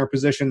at the center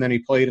position than he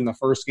played in the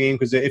first game?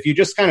 Because if you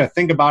just kind of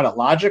think about it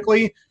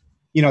logically,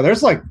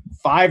 there's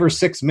 5 or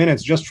 6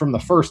 minutes just from the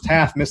first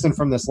half missing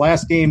from this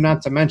last game,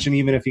 not to mention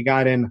even if he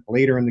got in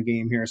later in the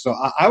game here. So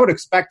I would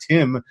expect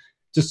him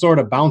to sort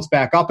of bounce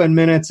back up in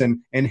minutes.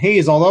 And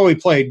Hayes, although he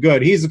played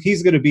good,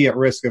 he's going to be at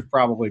risk of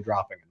probably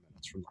dropping in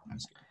minutes from the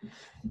last game.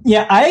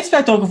 Yeah, I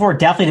expect Okafor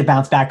definitely to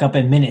bounce back up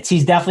in minutes.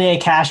 He's definitely a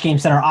cash game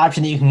center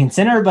option that you can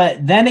consider.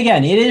 But then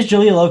again, it is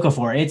Jahlil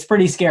Okafor. It's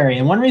pretty scary.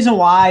 And one reason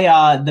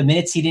why the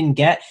minutes he didn't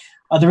get,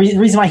 the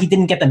reason why he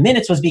didn't get the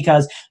minutes was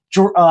because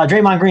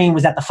Draymond Green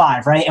was at the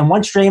 5, right? And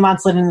once Draymond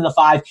slid into the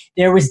 5,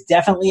 there was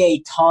definitely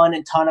a ton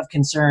of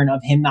concern of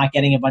him not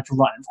getting a bunch of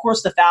run. Of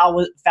course, the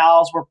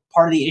fouls were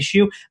part of the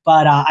issue,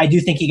 but I do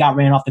think he got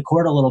ran off the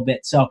court a little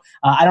bit. So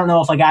I don't know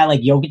if a guy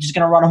like Jokic is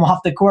going to run him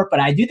off the court, but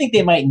I do think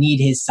they might need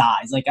his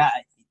size. Like,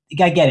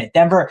 I get it.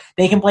 Denver,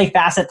 they can play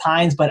fast at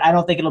times, but I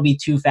don't think it'll be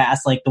too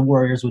fast like the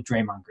Warriors with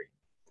Draymond Green.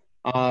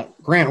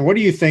 Grant, what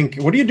do you think?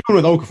 What are you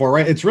doing with Okafor,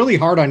 right? It's really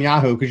hard on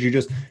Yahoo because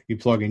you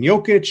plug in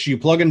Jokic, you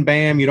plug in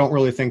Bam, you don't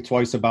really think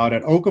twice about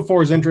it.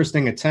 Okafor is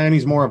interesting at 10.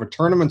 He's more of a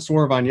tournament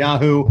swerve on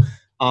Yahoo.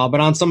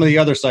 But on some of the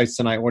other sites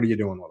tonight, what are you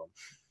doing with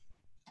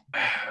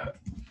him?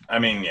 I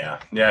mean,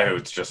 Yahoo,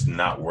 it's just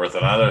not worth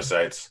it. On other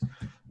sites,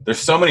 there's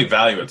so many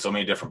value at so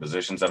many different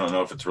positions. I don't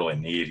know if it's really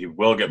need. He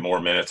will get more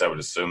minutes, I would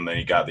assume, than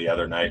he got the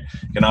other night.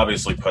 Can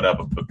obviously put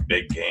up a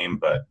big game,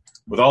 but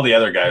with all the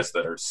other guys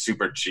that are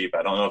super cheap,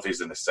 I don't know if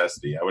he's a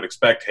necessity. I would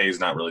expect Hayes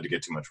not really to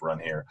get too much run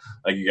here.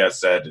 Like you guys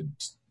said,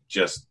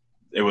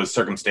 it was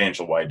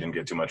circumstantial why he didn't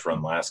get too much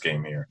run last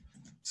game here.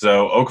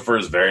 So Okafor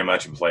is very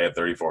much in play at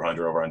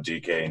 3,400 over on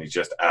DK, and he's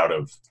just out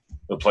of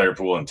the player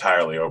pool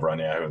entirely over on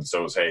Yahoo, and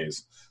so is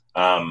Hayes.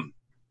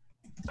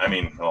 I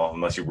mean, well,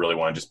 unless you really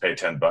want to just pay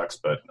 $10,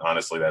 but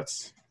honestly,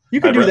 you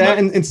could do that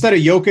and instead of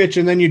Jokic,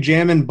 and then you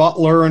jam in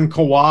Butler and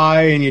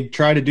Kawhi, and you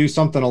try to do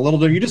something a little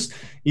different.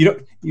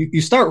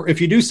 You start,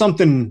 if you do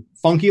something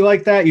funky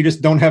like that, you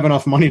just don't have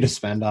enough money to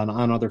spend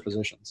on other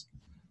positions.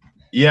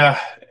 Yeah,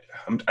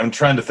 I'm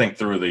trying to think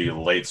through the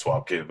late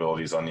swap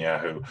capabilities on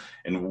Yahoo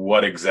and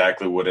what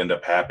exactly would end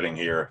up happening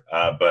here.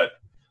 But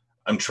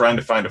I'm trying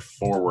to find a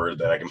forward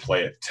that I can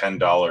play at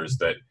 $10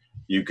 that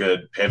you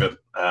could pivot.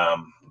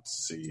 Let's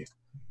see.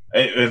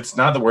 It's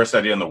not the worst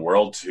idea in the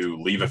world to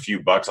leave a few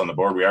bucks on the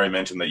board. We already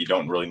mentioned that you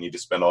don't really need to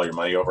spend all your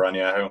money over on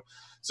Yahoo.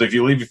 So if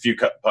you leave a few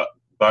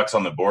bucks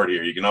on the board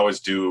here, you can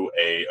always do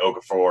a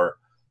Okafor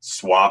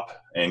swap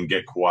and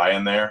get Kawhi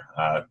in there.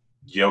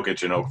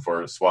 Jokic and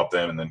Okafor, swap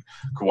them, and then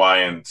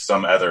Kawhi and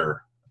some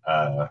other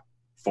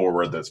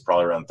forward that's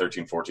probably around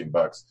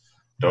 $13-14.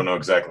 Don't know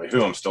exactly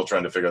who. I'm still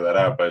trying to figure that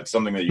out, but it's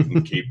something that you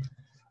can keep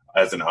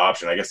as an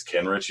option. I guess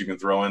Kenrich you can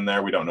throw in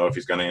there. We don't know if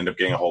he's going to end up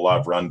getting a whole lot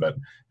of run, but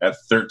at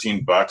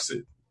 $13,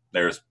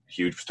 there's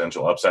huge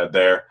potential upside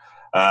there.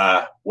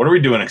 What are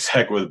we doing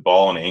exactly with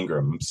Ball and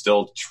Ingram? I'm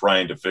still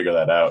trying to figure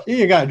that out. Yeah,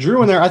 you got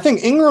Drew in there. I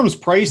think Ingram's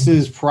price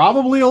is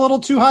probably a little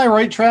too high,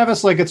 right,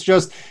 Travis? Like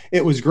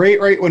it was great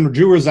right when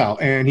Drew was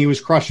out and he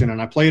was crushing,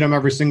 and I played him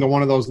every single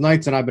one of those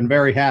nights, and I've been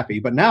very happy.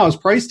 But now his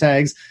price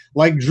tags,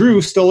 like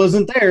Drew, still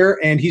isn't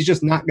there, and he's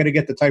just not going to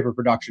get the type of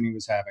production he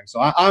was having. So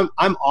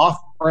I'm off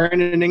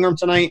Brandon Ingram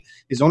tonight.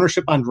 His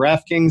ownership on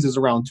DraftKings is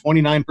around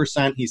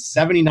 29%. He's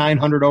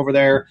 7,900 over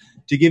there.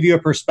 To give you a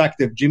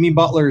perspective, Jimmy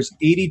Butler's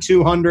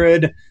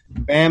 8,200,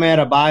 Bam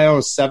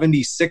Adebayo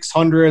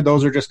 7,600.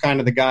 Those are just kind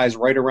of the guys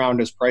right around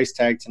his price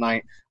tag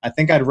tonight. I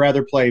think I'd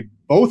rather play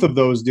both of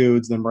those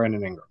dudes than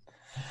Brandon Ingram.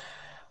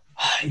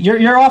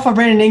 You're off of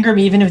Brandon Ingram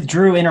even if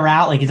Drew in or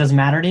out, like it doesn't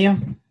matter to you?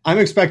 I'm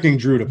expecting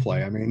Drew to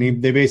play. I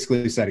mean, they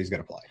basically said he's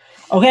going to play.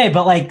 Okay,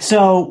 but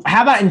so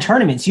how about in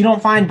tournaments? You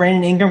don't find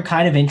Brandon Ingram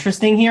kind of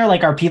interesting here?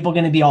 Like, are people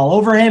going to be all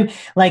over him?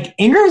 Like,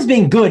 Ingram's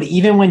been good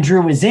even when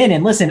Drew was in.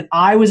 And listen,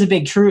 I was a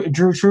big Drew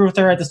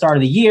truther at the start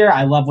of the year.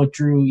 I love what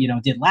Drew,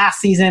 did last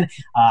season.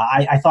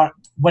 I thought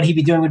what he'd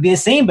be doing would be the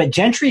same, but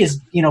Gentry has,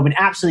 been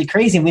absolutely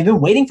crazy. And we've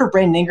been waiting for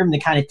Brandon Ingram to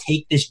kind of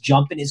take this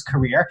jump in his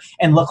career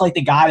and look like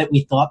the guy that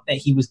we thought that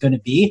he was going to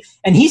be.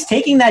 And he's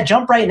taking that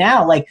jump right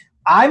now. Like,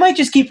 I might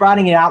just keep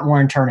riding it out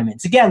more in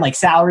tournaments. Again, like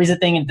salary's a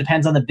thing. It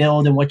depends on the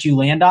build and what you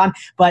land on.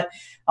 But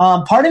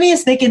part of me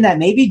is thinking that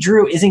maybe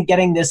Drew isn't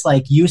getting this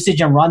like usage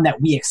and run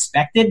that we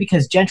expected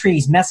because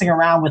Gentry's messing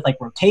around with like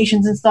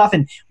rotations and stuff,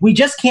 and we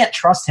just can't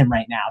trust him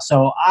right now.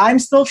 So I'm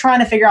still trying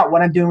to figure out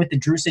what I'm doing with the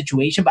Drew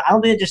situation, but I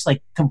don't think it just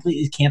like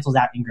completely cancels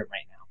out Ingram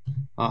right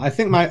now. I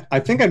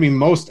think I'd be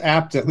most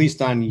apt, at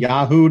least on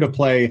Yahoo, to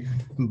play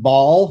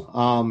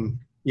Ball.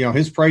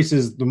 His price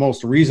is the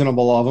most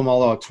reasonable of them,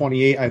 although at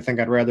 28, I think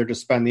I'd rather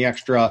just spend the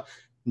extra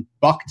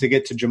buck to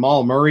get to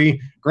Jamal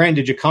Murray. Grant,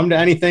 did you come to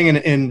anything?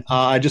 And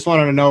I just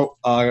wanted to note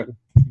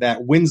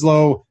that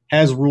Winslow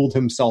has ruled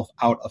himself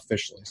out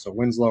officially. So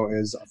Winslow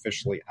is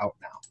officially out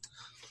now.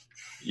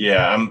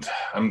 Yeah,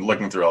 I'm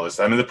looking through all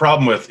this. I mean, the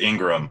problem with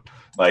Ingram,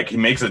 like he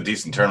makes a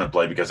decent tournament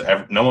play because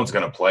no one's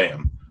going to play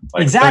him.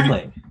 Like,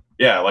 exactly.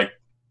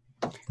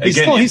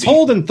 He's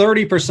holding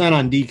 30%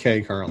 on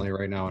DK currently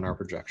right now in our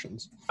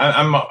projections.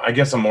 I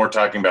guess I'm more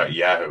talking about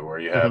Yahoo, where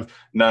you have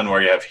Nunn,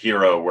 where you have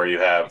Hero, where you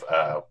have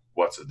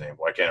what's his name?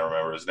 I can't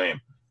remember his name.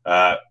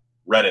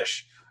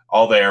 Reddish,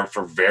 all there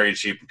for very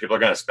cheap. People are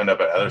going to spend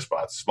up at other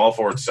spots. Small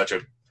forward's such a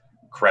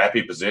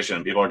crappy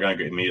position. People are going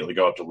to immediately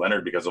go up to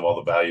Leonard because of all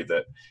the value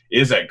that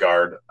is at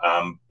guard.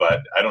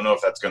 But I don't know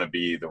if that's going to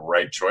be the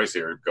right choice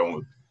here, going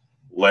with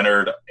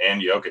Leonard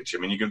and Jokic. I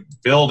mean, you can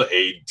build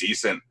a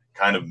decent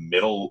kind of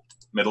middling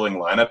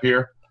lineup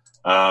here.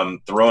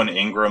 Throw in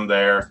Ingram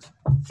there,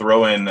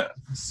 throw in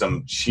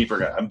some cheaper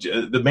guys.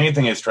 The main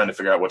thing is trying to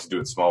figure out what to do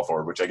with small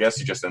forward, which I guess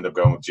you just end up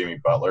going with Jimmy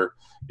Butler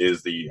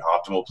is the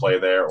optimal play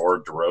there,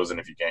 or DeRozan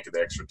if you can't get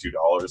the extra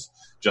 $2,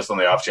 just on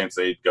the off chance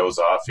that he goes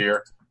off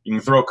here. You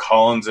can throw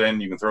Collins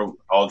in, you can throw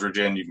Aldridge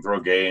in, you can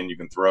throw Gay in, you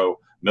can throw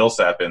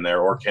Millsap in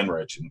there or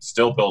Kenrich and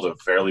still build a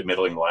fairly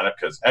middling lineup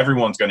because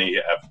everyone's going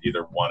to have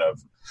either one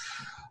of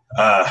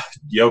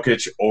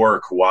Jokic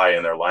or Kawhi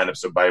in their lineup.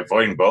 So by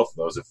avoiding both of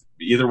those, if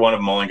either one of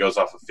them only goes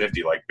off of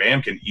 50, like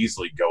Bam can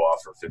easily go off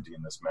for 50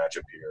 in this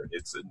matchup here.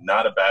 It's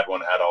not a bad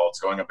one at all. It's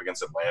going up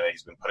against Atlanta.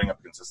 He's been putting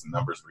up consistent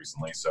numbers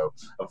recently. So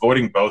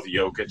avoiding both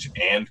Jokic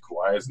and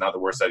Kawhi is not the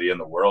worst idea in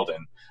the world.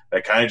 And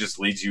that kind of just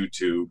leads you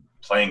to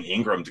playing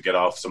Ingram to get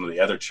off some of the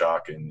other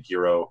chalk in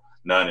Hero,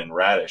 Nunn, and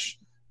Reddish.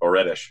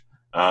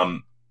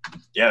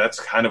 Yeah,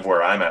 that's kind of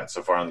where I'm at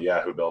so far on the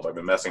Yahoo build. I've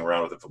been messing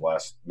around with it for the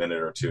last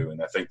minute or two,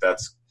 and I think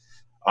that's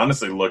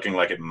honestly looking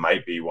like it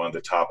might be one of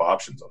the top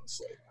options on the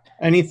slate.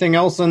 Anything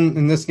else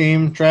in this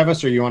game,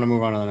 Travis, or you want to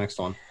move on to the next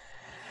one?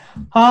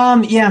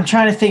 Yeah, I'm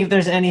trying to think if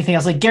there's anything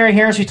else. Like Gary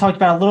Harris, we talked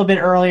about a little bit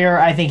earlier.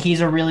 I think he's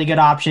a really good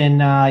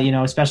option,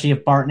 especially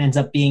if Barton ends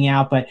up being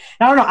out. But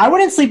I don't know. I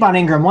wouldn't sleep on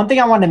Ingram. One thing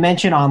I wanted to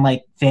mention on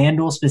like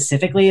FanDuel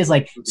specifically is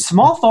like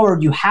small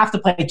forward, you have to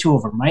play two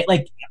of them, right?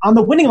 Like on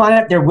the winning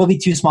lineup, there will be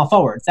two small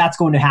forwards. That's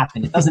going to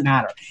happen. It doesn't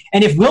matter.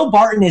 And if Will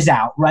Barton is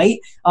out, right?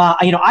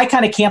 I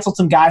kind of canceled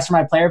some guys from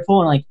my player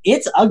pool and like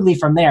it's ugly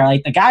from there.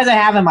 Like the guys I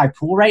have in my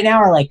pool right now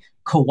are like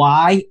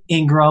Kawhi,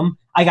 Ingram,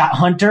 I got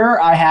Hunter,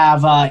 I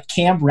have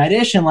Cam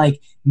Reddish, and like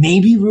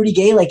maybe Rudy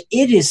Gay. Like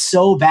it is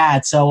so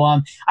bad. So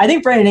I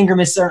think Brandon Ingram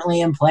is certainly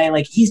in play.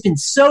 Like he's been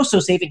so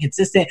safe and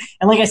consistent.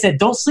 And like I said,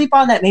 don't sleep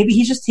on that. Maybe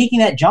he's just taking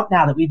that jump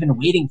now that we've been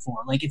waiting for.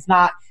 Like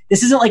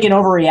this isn't like an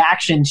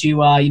overreaction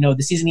to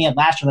the season he had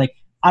last year. Like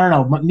I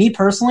don't know. Me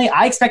personally,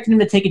 I expected him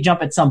to take a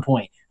jump at some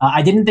point.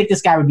 I didn't think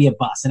this guy would be a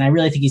bust, and I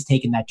really think he's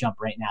taking that jump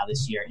right now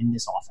this year in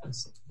this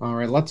offense. All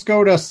right, let's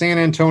go to San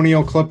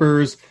Antonio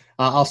Clippers.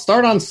 I'll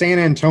start on San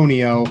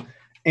Antonio.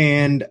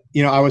 And,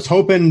 I was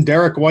hoping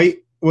Derek White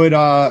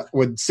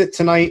would sit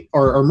tonight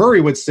or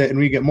Murray would sit and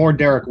we get more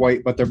Derek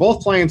White, but they're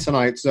both playing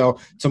tonight. So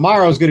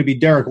tomorrow is going to be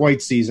Derek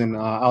White season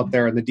out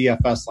there in the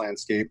DFS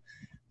landscape.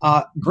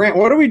 Grant,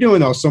 what are we doing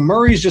though? So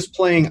Murray's just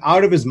playing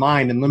out of his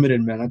mind in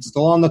limited minutes,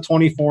 still on the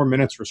 24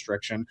 minutes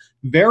restriction.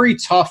 Very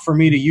tough for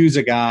me to use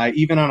a guy,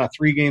 even on a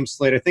 3-game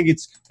slate. I think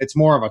it's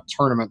more of a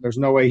tournament. There's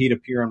no way he'd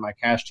appear on my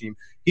cash team.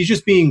 He's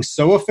just being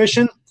so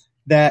efficient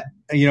that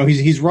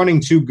he's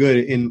running too good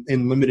in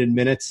limited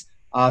minutes,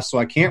 so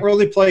I can't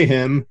really play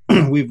him.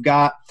 We've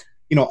got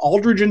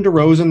Aldridge and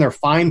DeRozan. They're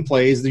fine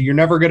plays. You're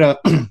never gonna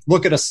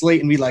look at a slate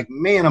and be like,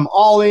 man, I'm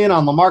all in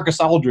on LaMarcus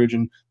Aldridge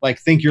and like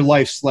think your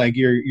life's like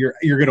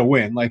you're gonna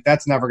win. Like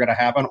that's never gonna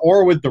happen.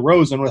 Or with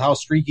DeRozan, with how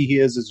streaky he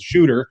is as a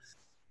shooter.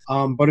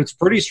 But it's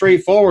pretty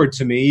straightforward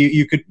to me.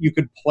 You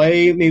could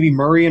play maybe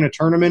Murray in a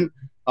tournament.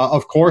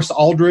 Of course,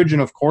 Aldridge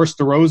and of course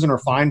DeRozan are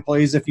fine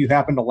plays if you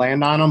happen to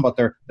land on them, but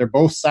they're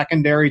both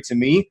secondary to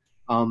me.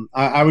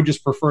 I would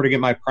just prefer to get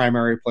my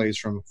primary plays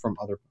from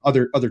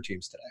other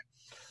teams today.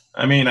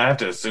 I mean, I have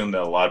to assume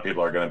that a lot of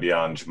people are going to be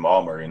on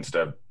Jamal Murray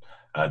instead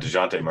of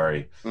DeJounte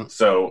Murray.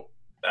 So,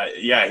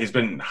 he's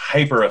been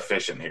hyper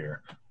efficient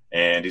here,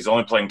 and he's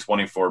only playing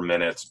 24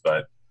 minutes,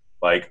 but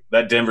like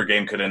that Denver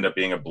game could end up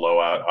being a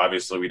blowout.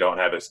 Obviously, we don't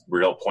have a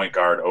real point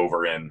guard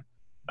over in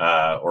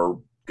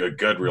or a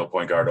good real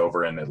point guard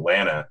over in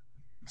Atlanta.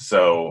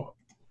 So,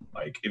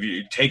 like, if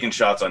you're taking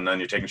shots on Nunn,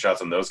 you're taking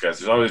shots on those guys.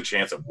 There's always a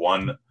chance that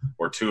one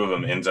or two of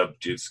them ends up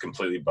just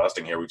completely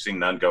busting here. We've seen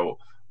Nunn go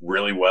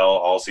really well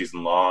all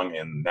season long,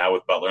 and now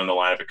with Butler in the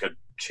lineup, it could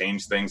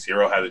change things.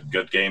 Hero had a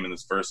good game in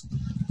his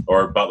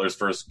Butler's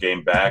first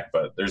game back,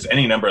 but there's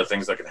any number of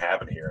things that can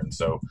happen here. And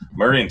so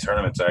Murray in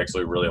tournaments I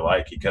actually really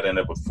like. He could end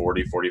up with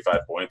 40, 45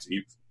 points.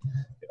 He's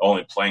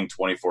only playing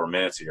 24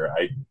 minutes here.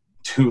 I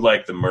do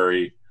like the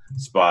Murray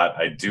spot.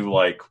 I do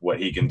like what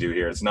he can do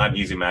here. It's not an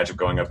easy matchup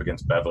going up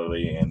against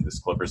Beverly and this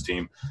Clippers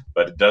team,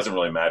 but it doesn't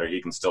really matter. He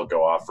can still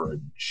go off for a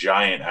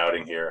giant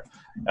outing here.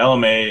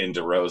 LMA and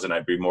DeRozan,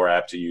 I'd be more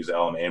apt to use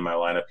LMA in my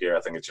lineup here.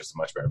 I think it's just a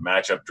much better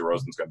matchup.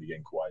 DeRozan's going to be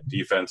getting Kawhi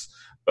defense,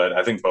 but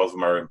I think both of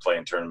them are in play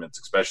in tournaments,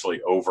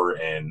 especially over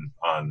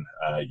on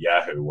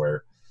Yahoo,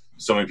 where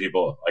so many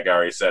people, like I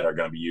already said, are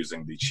going to be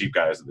using the cheap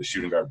guys at the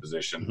shooting guard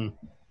position.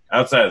 Mm-hmm.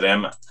 Outside of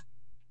them,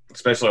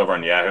 especially over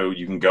on Yahoo,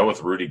 you can go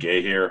with Rudy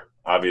Gay here.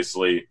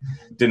 Obviously,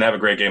 didn't have a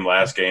great game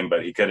last game,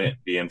 but he couldn't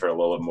be in for a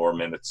little bit more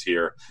minutes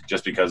here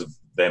just because of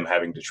them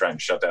having to try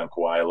and shut down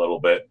Kawhi a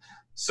little bit.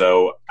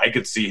 So I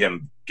could see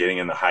him getting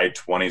in the high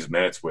 20s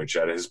minutes, which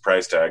at his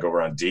price tag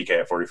over on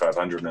DK at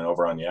 4,500 and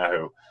over on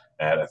Yahoo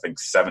at, I think,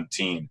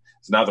 17.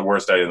 It's not the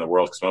worst idea in the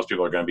world because most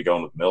people are going to be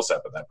going with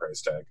Millsap at that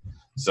price tag.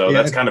 So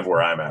that's kind of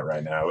where I'm at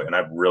right now, and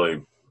I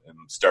really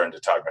I'm starting to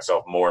talk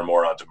myself more and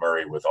more onto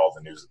Murray with all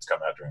the news that's come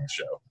out during the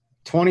show.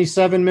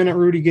 27-minute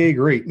Rudy Gay,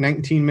 great.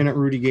 19-minute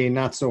Rudy Gay,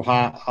 not so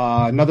hot.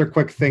 Another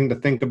quick thing to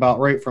think about,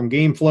 right, from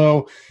game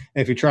flow,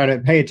 if you try to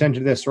pay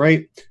attention to this,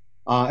 right,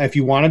 if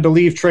you wanted to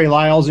leave Trey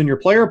Lyles in your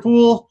player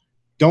pool,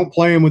 don't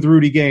play him with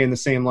Rudy Gay in the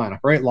same lineup,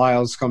 right?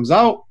 Lyles comes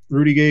out,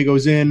 Rudy Gay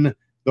goes in.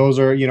 Those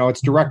are,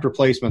 it's direct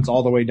replacements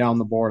all the way down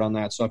the board on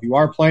that. So if you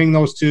are playing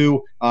those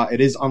two,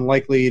 it is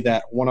unlikely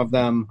that one of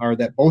them or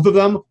that both of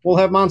them will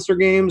have monster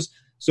games.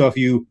 So if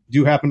you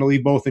do happen to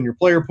leave both in your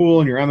player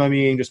pool and your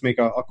MME, and just make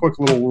a quick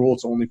little rule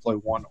to only play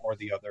one or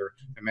the other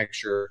and make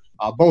sure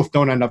both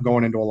don't end up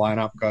going into a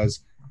lineup,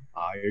 because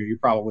you're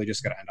probably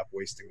just going to end up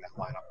wasting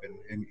that lineup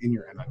in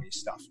your MME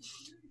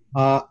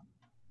stuff.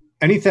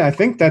 Anything? I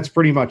think that's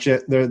pretty much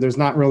it. There's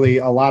not really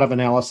a lot of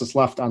analysis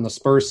left on the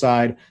Spurs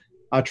side.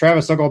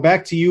 Travis, I'll go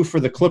back to you for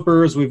the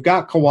Clippers. We've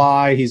got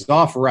Kawhi. He's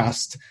off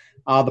rest.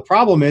 The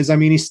problem is,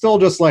 he's still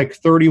just like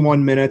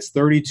 31 minutes,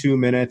 32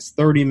 minutes,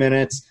 30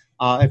 minutes.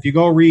 If you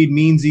go read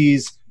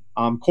Meansy's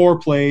core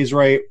plays,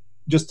 right,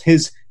 just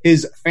his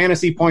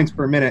fantasy points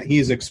per minute,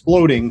 he's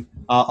exploding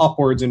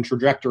upwards in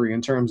trajectory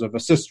in terms of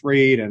assist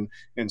rate and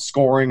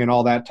scoring and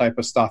all that type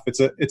of stuff.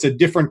 It's a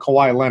different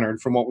Kawhi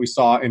Leonard from what we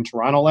saw in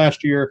Toronto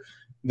last year.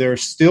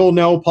 There's still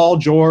no Paul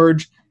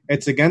George.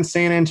 It's against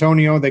San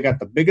Antonio. They got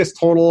the biggest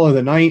total of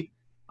the night,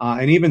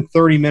 and even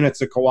 30 minutes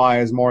of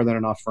Kawhi is more than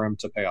enough for him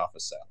to pay off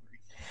his salary.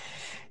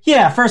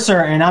 Yeah, for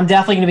certain. I'm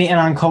definitely going to be in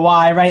on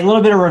Kawhi, right? A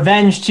little bit of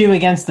revenge, too,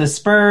 against the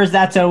Spurs.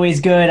 That's always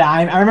good.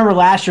 I remember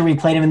last year we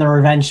played him in the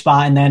revenge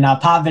spot, and then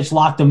Popovich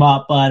locked him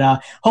up.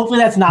 But hopefully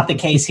that's not the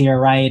case here,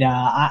 right?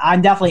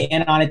 I'm definitely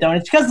in on it, though.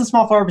 And it's because the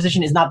small forward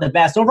position is not the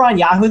best. Over on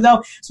Yahoo,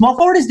 though, small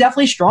forward is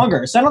definitely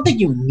stronger. So I don't think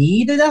you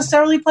need to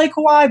necessarily play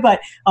Kawhi, but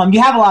you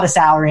have a lot of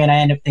salary, and I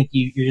end up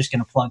thinking you're just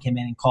going to plug him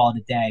in and call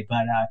it a day.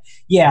 But,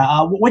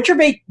 what's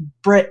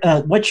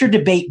your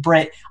debate,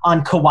 Britt,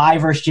 on Kawhi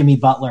versus Jimmy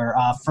Butler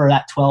for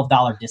that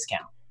 $12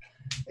 discount?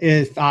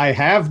 If I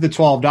have the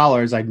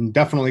 $12, I'm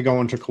definitely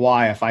going to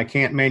Kawhi. If I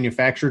can't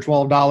manufacture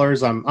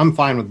 $12, I'm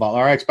fine with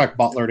Butler. I expect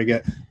Butler to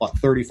get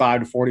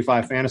 35 to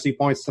 45 fantasy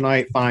points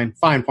tonight. Fine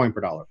point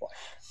per dollar play.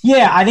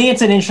 Yeah, I think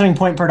it's an interesting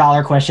point per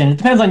dollar question. It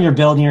depends on your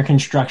build and your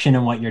construction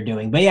and what you're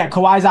doing. But yeah,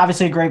 Kawhi's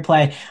obviously a great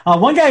play.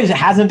 One guy who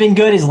hasn't been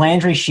good is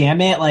Landry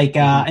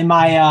Shamet. In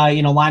my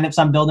lineups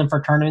I'm building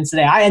for tournaments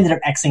today, I ended up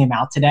Xing him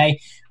out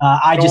today.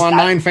 I just want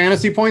 9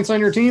 fantasy points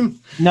on your team.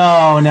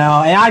 No, and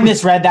I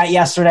misread that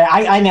yesterday.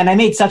 I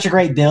made such a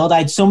great build. I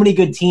had so many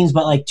good teams,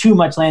 but too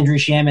much Landry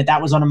Shamet.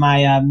 That was one of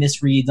my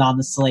misreads on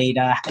the slate.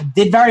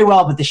 Did very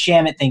well, but the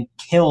Shamet thing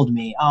killed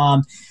me.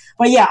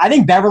 But yeah, I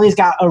think Beverly's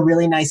got a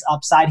really nice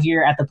upside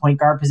here at the point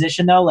guard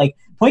position, though.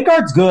 Point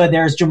guard's good.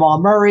 There's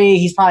Jamal Murray.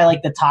 He's probably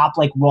the top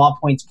raw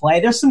points play.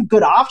 There's some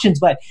good options,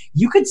 but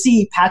you could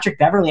see Patrick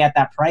Beverly at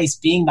that price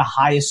being the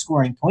highest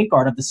scoring point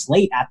guard of the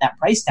slate at that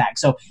price tag.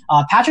 So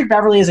Patrick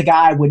Beverly is a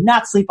guy I would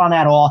not sleep on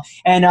at all.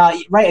 And a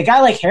guy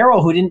like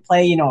Harrell who didn't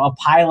play a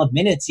pile of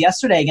minutes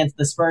yesterday against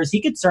the Spurs,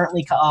 he could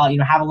certainly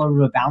have a little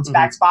bit of a bounce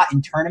back spot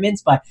in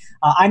tournaments. But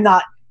I'm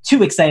not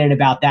too excited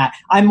about that.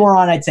 I'm more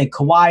on, I'd say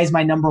Kawhi is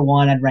my number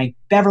 1. I'd rank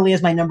Beverly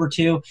as my number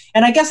 2.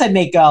 And I guess I'd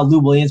make Lou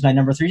Williams my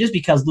number 3, just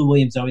because Lou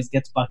Williams always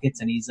gets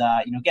buckets and he's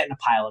getting a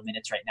pile of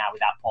minutes right now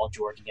without Paul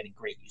George and getting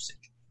great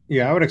usage.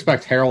 Yeah, I would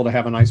expect Harrell to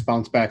have a nice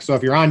bounce back. So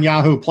if you're on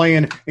Yahoo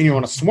playing and you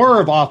want to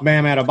swerve off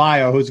Bam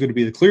Adebayo, who's going to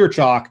be the clear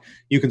chalk,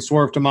 you can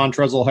swerve to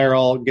Montrezl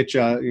Harrell, get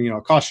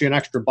you, cost you an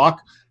extra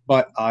buck,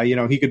 but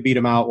he could beat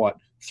him out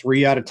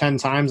 3 out of 10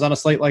 times on a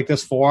slate like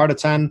this, 4 out of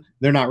 10.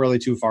 They're not really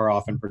too far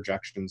off in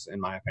projections,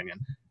 in my opinion.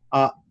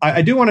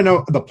 I do want to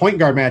know the point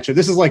guard matchup.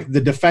 This is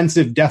the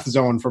defensive death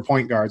zone for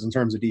point guards in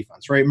terms of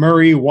defense, right?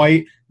 Murray,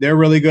 White, they're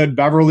really good.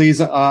 Beverly's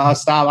a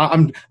stop.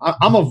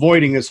 I'm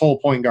avoiding this whole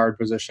point guard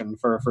position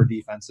for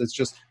defense. It's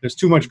just there's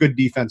too much good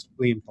defense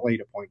being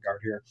played at point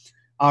guard here.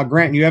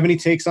 Grant, you have any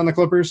takes on the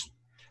Clippers?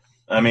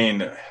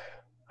 I'm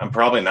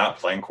probably not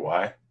playing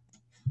Kawhi.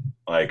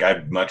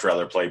 I'd much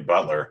rather play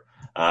Butler.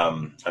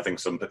 I think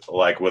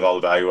with all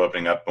the value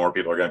opening up, more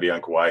people are going to be on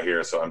Kawhi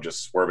here, so I'm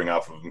just swerving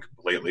off of him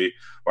completely.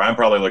 Where I'm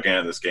probably looking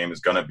at this game is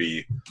going to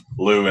be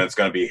Lou, and it's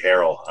going to be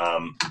Harrell.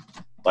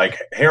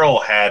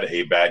 Harrell had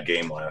a bad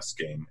game last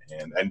game,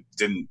 and I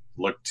didn't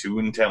look too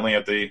intently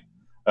at the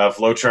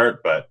flow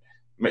chart, but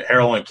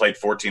Harrell only played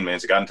 14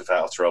 minutes. He got into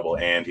foul trouble,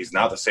 and he's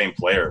not the same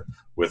player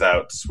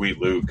without Sweet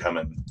Lou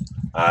coming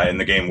in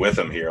the game with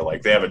him here.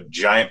 They have a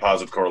giant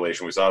positive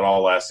correlation. We saw it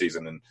all last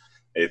season, and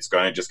it's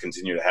going to just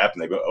continue to happen.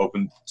 They've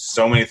opened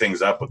so many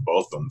things up with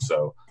both of them.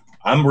 So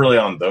I'm really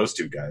on those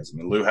two guys.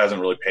 Lou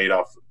hasn't really paid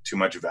off too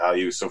much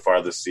value so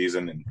far this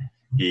season, and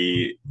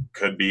he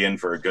could be in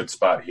for a good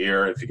spot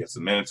here if he gets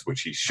the minutes,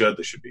 which he should.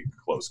 This should be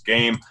a close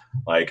game.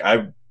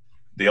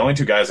 The only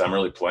 2 guys I'm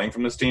really playing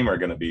from this team are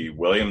going to be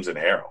Williams and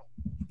Harrell.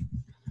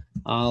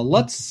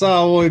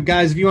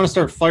 Guys, if you want to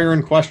start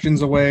firing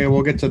questions away,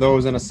 we'll get to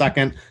those in a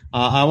second.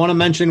 I want to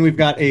mention we've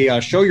got a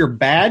show your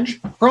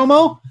badge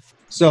promo.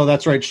 So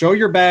that's right. Show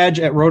your badge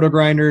at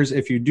RotoGrinders.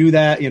 If you do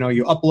that, you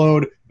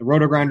upload the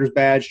RotoGrinders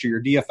badge to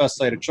your DFS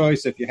site of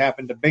choice. If you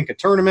happen to bank a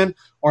tournament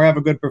or have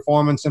a good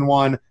performance in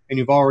one, and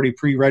you've already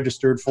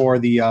pre-registered for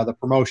the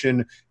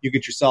promotion, you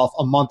get yourself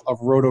a month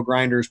of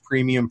RotoGrinders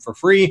Premium for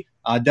free.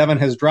 Devin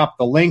has dropped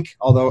the link,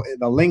 although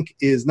the link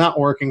is not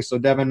working. So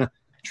Devin,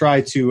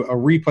 try to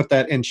re-put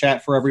that in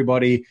chat for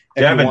everybody.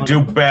 Devin,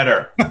 do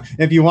better.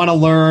 If you want to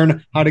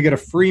learn how to get a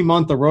free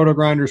month of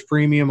RotoGrinders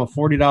Premium, a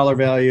 $40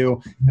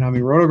 value. And I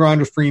mean,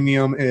 RotoGrinders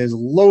Premium is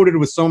loaded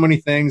with so many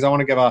things. I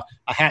want to give a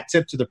hat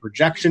tip to the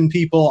projection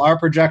people. Our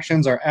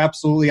projections are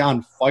absolutely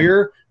on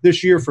fire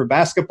this year for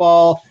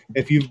basketball.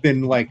 If you've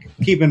been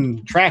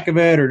keeping track of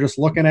it or just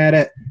looking at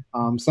it,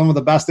 some of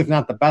the best, if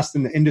not the best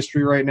in the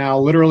industry right now,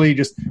 literally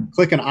just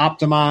click and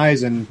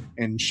optimize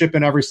and ship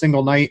in every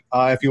single night.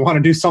 If you want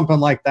to do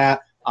something like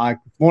that,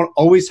 won't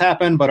always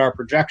happen, but our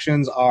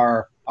projections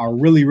are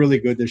really, really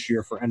good this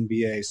year for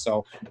NBA.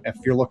 So if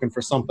you're looking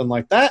for something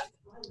like that,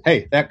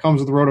 hey, that comes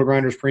with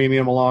RotoGrinders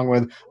Premium along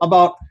with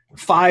about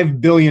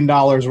 $5 billion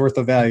worth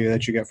of value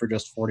that you get for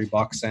just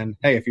 $40. And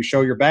hey, if you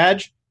show your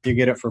badge, you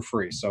get it for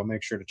free. So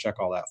make sure to check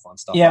all that fun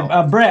stuff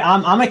out. Britt,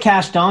 I'm a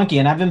cash donkey,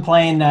 and I've been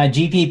playing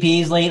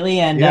GPPs lately,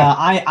 and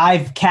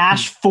I've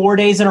cashed 4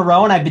 days in a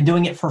row, and I've been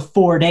doing it for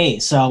 4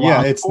 days. So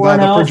it's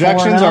the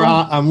projections are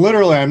on.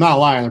 I'm not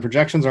lying. The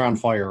projections are on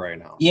fire right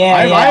now.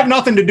 I have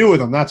nothing to do with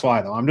them. That's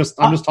why, though. I'm just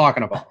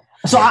talking about them.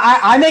 So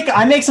I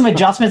make some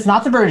adjustments,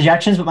 not the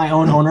projections, but my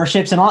own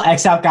ownerships, and I'll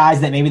X out guys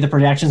that maybe the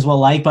projections will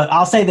like. But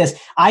I'll say this: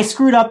 I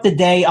screwed up the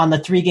day on the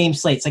 3-game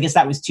slates. I guess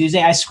that was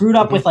Tuesday. I screwed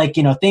up with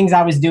things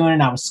I was doing,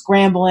 and I was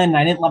scrambling, and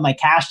I didn't love my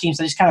cash team,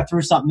 so I just kind of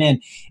threw something in,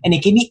 and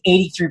it gave me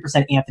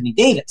 83% Anthony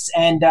Davis.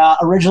 And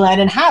originally I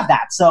didn't have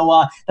that,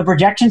 so the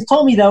projections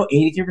told me though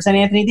 83%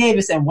 Anthony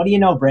Davis. And what do you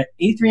know, Britt?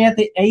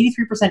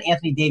 83%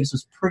 Anthony Davis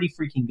was pretty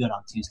freaking good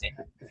on Tuesday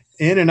night.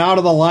 In and out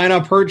of the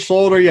lineup, hurt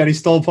shoulder, yet he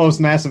still posts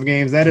massive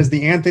games. That is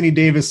the Anthony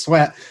Davis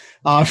sweat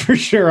for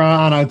sure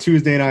on a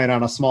Tuesday night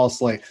on a small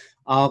slate.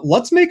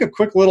 Let's make a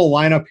quick little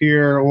lineup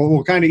here.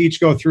 We'll kind of each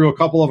go through a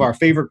couple of our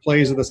favorite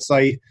plays of the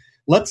site.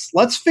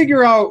 Let's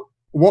figure out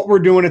what we're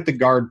doing at the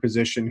guard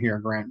position here,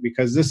 Grant,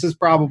 because this is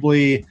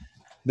probably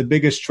the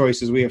biggest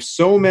choices. We have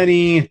so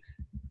many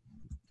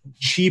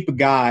cheap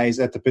guys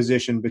at the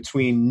position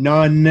between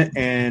Nunn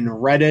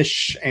and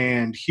Reddish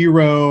and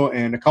Hero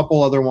and a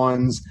couple other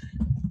ones.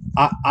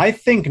 I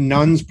think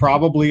Nunn's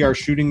probably our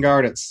shooting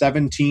guard at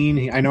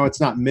 17. I know it's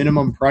not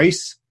minimum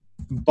price,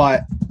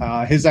 but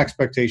his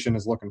expectation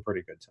is looking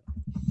pretty good tonight.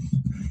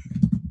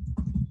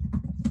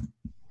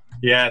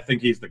 Yeah, I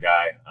think he's the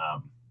guy.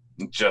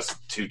 Just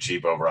too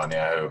cheap over on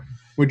Yahoo.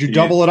 Would you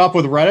double it up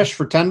with Reddish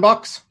for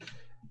 $10?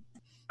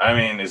 I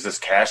mean, is this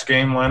cash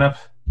game lineup?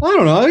 I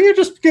don't know. You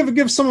just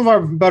give some of our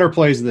better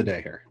plays of the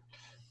day here.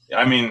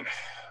 I mean,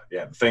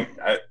 yeah,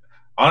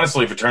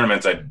 honestly, for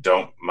tournaments, I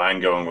don't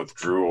mind going with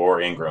Drew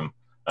or Ingram.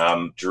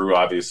 Drew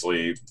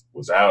obviously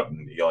was out,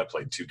 and he only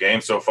played 2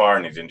 games so far,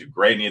 and he didn't do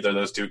great in either of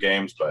those 2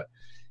 games, but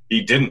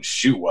he didn't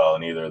shoot well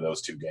in either of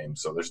those 2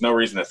 games. So there's no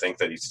reason to think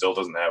that he still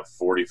doesn't have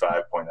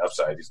 45-point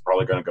upside. He's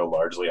probably going to go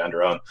largely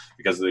under-owned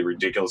because of the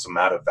ridiculous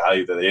amount of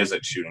value that is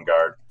at shooting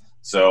guard.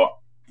 So,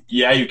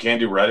 yeah, you can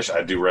do Reddish.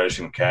 I'd do Reddish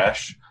in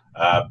cash.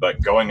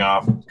 But going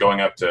up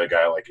to a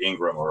guy like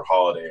Ingram or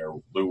Holiday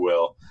or Lou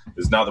Will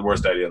is not the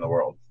worst idea in the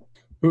world.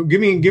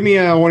 Give me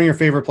one of your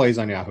favorite plays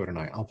on Yahoo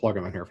tonight. I'll plug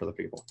them in here for the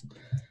people.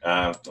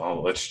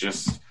 Let's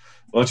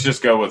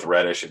just go with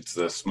Reddish. It's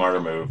the smarter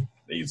move.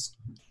 He's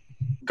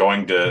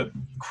going to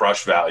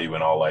crush value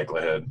in all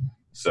likelihood.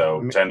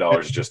 So $10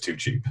 is just too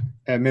cheap.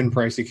 At min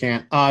price, you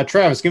can't.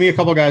 Travis, give me a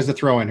couple guys to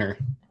throw in here.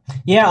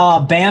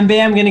 Yeah, Bam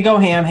Bam going to go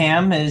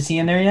ham. Is he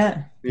in there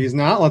yet? He's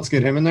not. Let's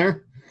get him in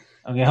there.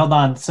 Okay, hold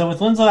on. So with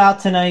Winslow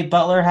out tonight,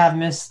 Butler have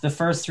missed the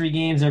first 3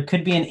 games. There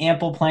could be an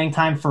ample playing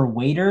time for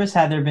waiters.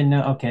 Had there been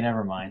no – okay,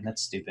 never mind.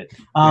 That's stupid.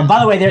 By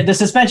the way, the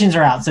suspensions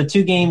are out. So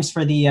 2 games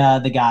for the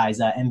guys,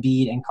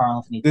 Embiid and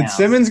Karl-Anthony Towns. Did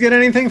Simmons get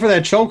anything for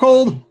that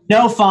chokehold?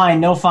 No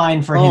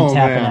fine for him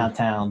tapping out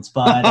Towns.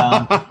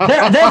 But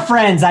they're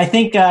friends. I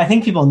think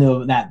people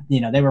knew that,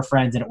 they were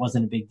friends and it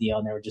wasn't a big deal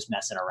and they were just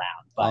messing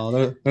around.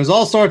 But there's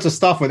all sorts of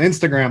stuff with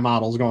Instagram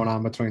models going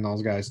on between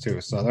those guys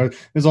too. So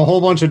there's a whole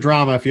bunch of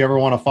drama if you ever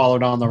want to follow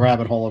down the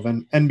rabbit hole of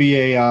an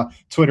NBA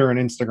Twitter and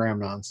Instagram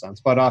nonsense.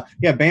 But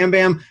Bam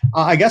Bam.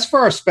 I guess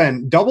for our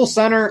spend, double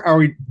center.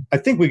 I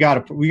think we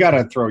gotta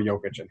throw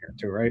Jokic in here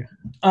too, right?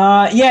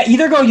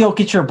 Either go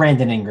Jokic or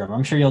Brandon Ingram.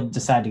 I'm sure you'll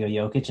decide to go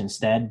Jokic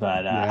instead.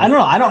 But I don't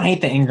know. I don't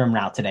hate the Ingram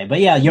route today. But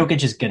yeah,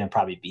 Jokic is gonna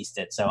probably beast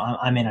it. So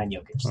I'm in on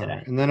Jokic today.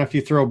 Right. And then if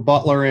you throw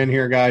Butler in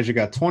here, guys, you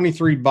got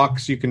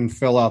 $23. You can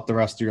fill out the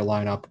rest of your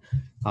lineup.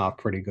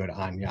 Pretty good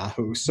on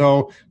Yahoo.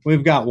 So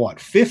we've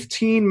got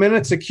 15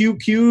 minutes of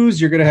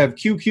QQs. You're going to have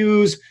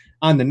QQs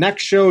on the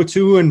next show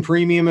too, and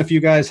premium if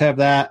you guys have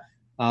that.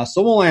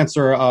 So we'll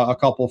answer a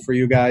couple for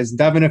you guys.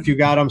 Devin, if you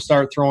got them,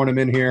 start throwing them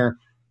in here,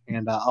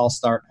 and I'll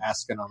start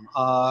asking them.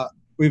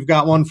 We've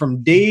got one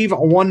from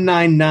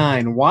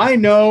Dave199. Why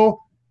no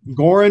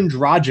Goran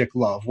Dragic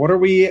love? What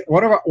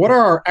are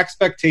our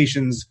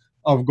expectations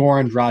of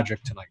Goran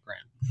Dragic tonight,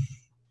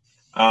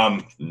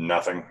 Grant?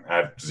 Nothing. I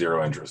have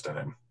zero interest in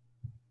him.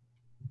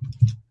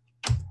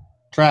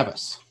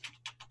 Travis.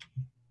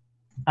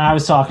 I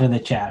was talking to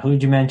the chat. Who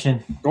did you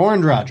mention?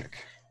 Goran Dragic.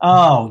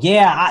 Oh,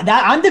 yeah.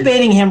 I'm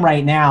debating him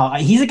right now.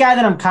 He's a guy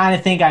that I'm kind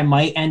of think I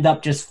might end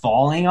up just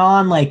falling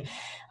on. Like,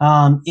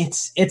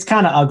 it's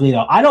kind of ugly,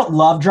 though. I don't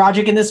love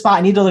Dragic in this spot.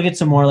 I need to look at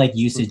some more, like,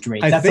 usage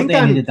rates. That's something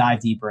I need to dive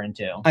deeper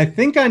into. I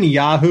think on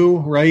Yahoo,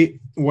 right,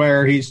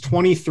 where he's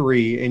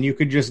 23 and you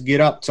could just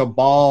get up to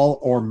Ball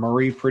or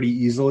Murray pretty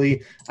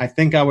easily, I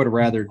think I would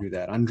rather do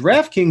that. On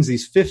DraftKings,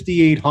 he's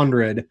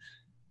 5,800.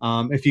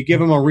 If you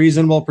give him a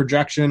reasonable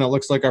projection, it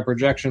looks like our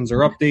projections are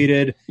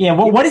updated. Yeah,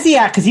 well, what is he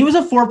at? Because he was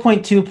a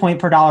 4.2 point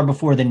per dollar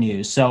before the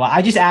news. So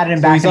I just added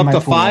him back. He's up to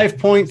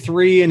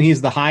 5.3, and he's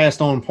the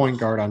highest owned point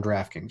guard on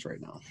DraftKings right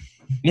now.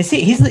 Is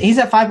he? He's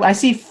at 5. I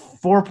see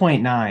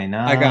 4.9.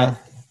 I got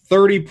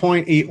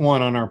 30.81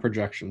 on our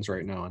projections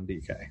right now on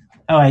DK.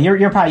 Oh,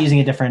 you're probably using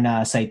a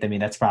different site than me.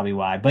 That's probably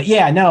why. But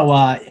yeah, no.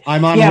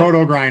 I'm on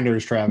Roto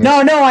Grinders, Travis.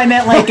 No, I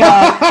meant like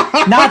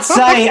not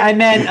site. I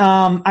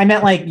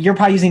meant like you're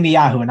probably using the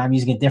Yahoo, and I'm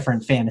using a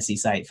different fantasy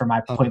site for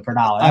my point per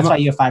dollar. That's why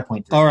you have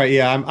 5.3. All right,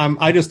 yeah.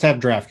 I just have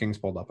DraftKings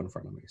pulled up in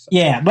front of me. So.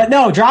 Yeah, but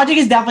no, Dragic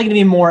is definitely going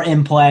to be more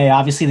in play.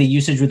 Obviously, the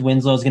usage with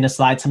Winslow is going to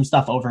slide some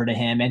stuff over to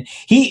him, and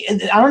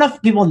I don't know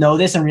if people know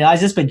this and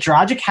realize this, but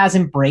Dragic has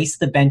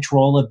embraced the bench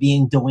role of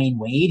being Dwayne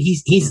Wade.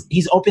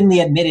 He's openly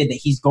admitted that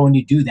he's going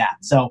to do that.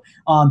 So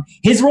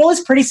his role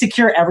is pretty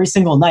secure every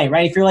single night,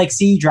 right? If you're like,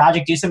 see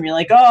Dragic do something, you're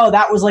like, oh,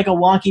 that was like a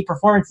wonky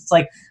performance. It's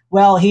like,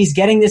 well, he's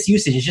getting this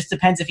usage. It just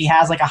depends if he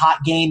has like a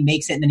hot game,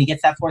 makes it, and then he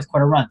gets that fourth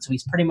quarter run. So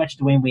he's pretty much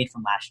Dwayne Wade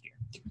from last year.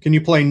 Can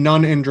you play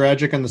Nunn and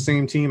Dragic on the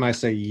same team? I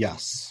say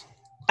yes.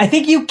 I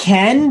think you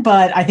can,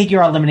 but I think you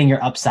are limiting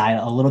your upside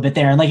a little bit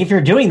there. And like if you're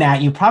doing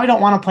that, you probably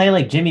don't want to play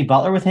like Jimmy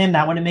Butler with him.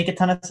 That wouldn't make a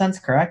ton of sense,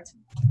 correct?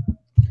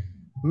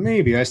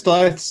 Maybe. I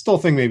still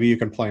think maybe you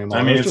can play him.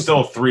 I mean, it's still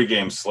a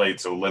 3-game slate,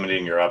 so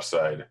limiting your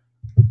upside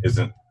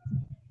isn't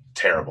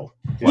terrible.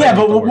 Yeah,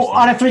 but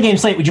on a 3-game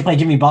slate, would you play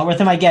Jimmy Butler with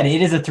him? I get it.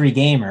 It is a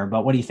 3-gamer,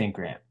 but what do you think,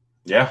 Grant?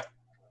 Yeah.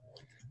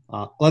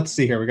 Let's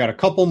see here. We got a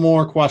couple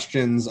more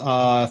questions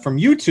from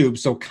YouTube.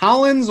 So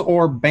Collins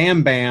or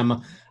Bam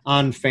Bam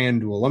on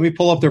FanDuel? Let me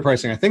pull up their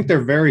pricing. I think they're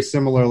very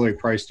similarly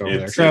priced over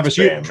there. Travis,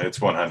 it's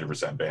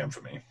 100% Bam for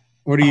me.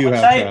 What do you have,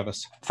 site?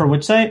 Travis? For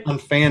which site? On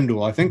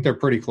FanDuel. I think they're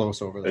pretty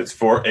close over there. It's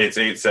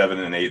 8.7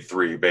 and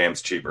 8.3.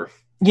 Bam's cheaper.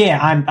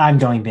 Yeah, I'm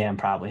going Bam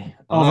probably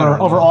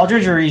over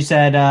Aldridge, or you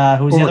said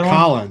who's the other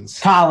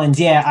Collins? One? Collins.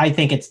 Yeah, I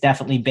think it's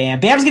definitely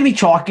Bam. Bam's gonna be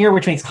chalkier,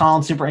 which makes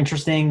Collins super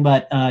interesting,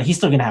 but he's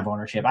still gonna have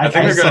ownership. I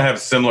think they're gonna have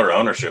similar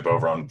ownership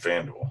over on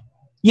FanDuel.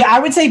 Yeah, I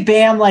would say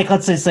Bam. Like,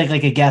 let's just like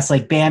a guess.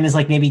 Like Bam is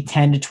like maybe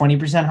 10 to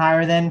 20%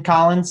 higher than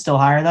Collins. Still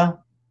higher though.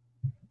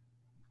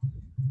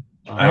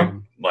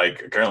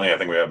 Currently, I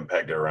think we have him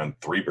pegged at around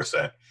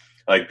 3%.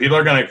 Like, people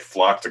are going to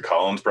flock to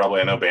Collins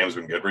probably. I know Bam's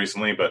been good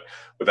recently, but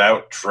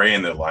without Trey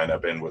in the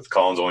lineup and with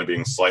Collins only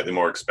being slightly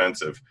more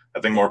expensive,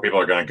 I think more people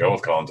are going to go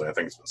with Collins, and I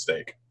think it's a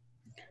mistake.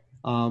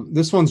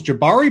 This one's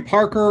Jabari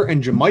Parker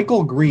and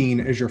JaMychal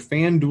Green as your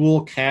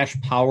FanDuel cash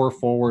power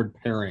forward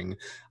pairing.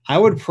 I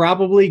would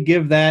probably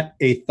give that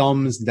a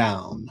thumbs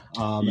down.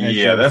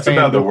 That's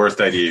about the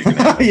worst idea you can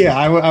have. Yeah,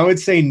 I would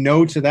say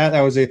no to that.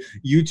 That was a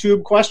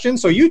YouTube question.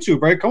 So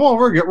YouTube, right? Come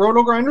over, get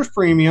Roto Grinders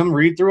Premium,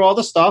 read through all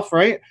the stuff,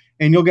 right?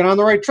 And you'll get on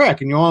the right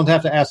track, and you won't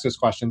have to ask us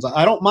questions.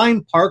 I don't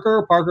mind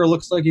Parker. Parker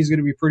looks like he's going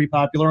to be pretty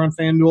popular on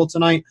FanDuel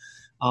tonight.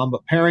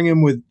 But pairing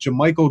him with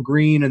JaMychal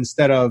Green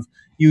instead of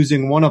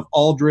using one of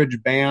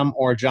Aldridge, Bam,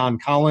 or John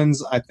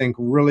Collins, I think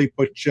really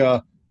puts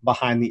you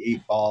behind the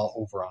 8 ball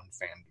over on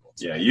FanDuel.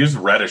 Yeah, use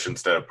Reddish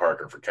instead of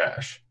Parker for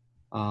cash.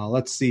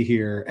 Let's see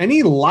here.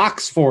 Any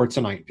locks for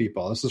tonight,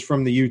 people? This is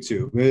from the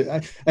YouTube.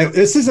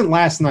 This isn't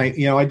last night.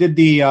 You know, I did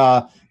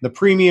the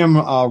premium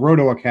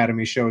Roto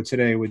Academy show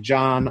today with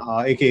John,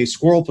 aka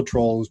Squirrel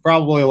Patrol, who's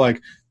probably like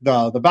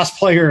the best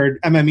player,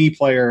 MME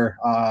player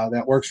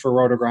that works for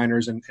Roto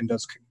Grinders and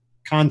does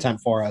content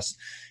for us.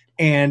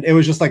 And it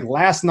was just like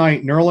last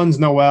night, Nerlens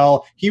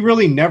Noel, he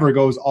really never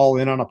goes all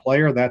in on a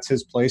player. That's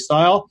his play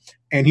style.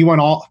 And he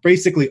went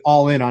basically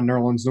all in on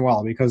Nerlens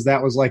Noel because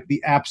that was like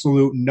the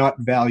absolute nut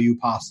value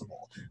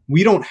possible.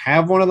 We don't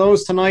have one of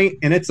those tonight,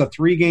 and it's a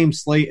 3-game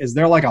slate. Is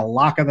there like a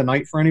lock of the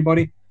night for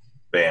anybody?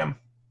 Bam.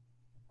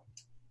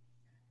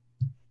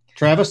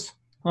 Travis?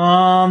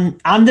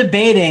 I'm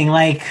debating.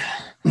 Like,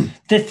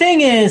 the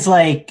thing is,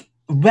 like,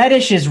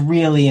 Reddish is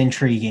really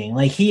intriguing.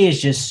 Like, he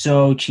is just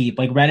so cheap.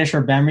 Like, Reddish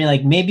or Bembry,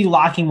 like, maybe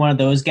locking one of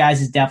those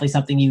guys is definitely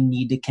something you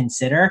need to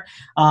consider.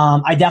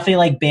 I definitely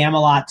like Bam a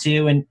lot,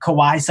 too. And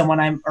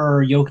Kawhi,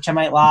 or Jokic I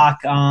might lock.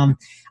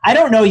 I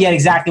don't know yet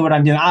exactly what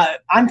I'm doing.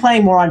 I'm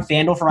playing more on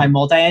FanDuel for my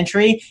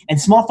multi-entry, and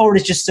small forward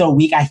is just so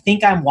weak. I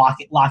think I'm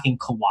locking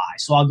Kawhi,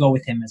 so I'll go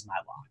with him as my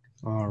lock.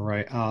 All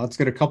right, let's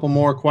get a couple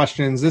more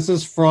questions. This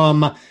is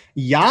from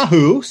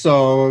Yahoo,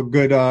 so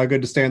good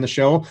to stay on the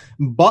show.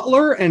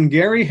 Butler and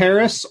Gary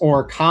Harris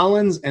or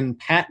Collins and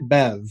Pat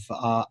Bev?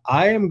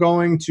 I am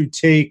going to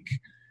take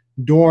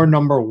door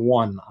number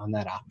 1 on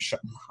that option.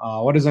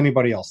 What does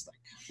anybody else think?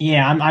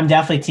 Yeah, I'm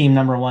definitely team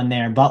number 1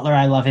 there. Butler,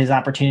 I love his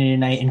opportunity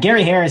tonight. And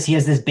Gary Harris, he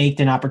has this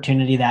baked-in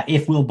opportunity that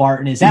if Will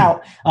Barton is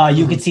out,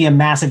 you could see a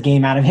massive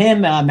game out of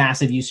him, a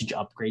massive usage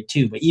upgrade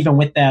too. But even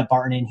with that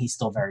Barton in, he's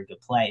still very good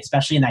play,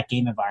 especially in that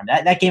game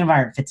environment. That game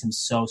environment fits him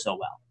so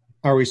well.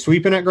 Are we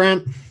sweeping it,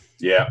 Grant?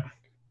 Yeah.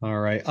 All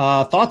right.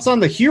 Thoughts on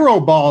the Hero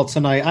ball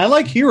tonight? I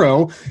like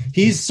Hero.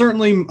 He's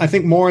certainly, I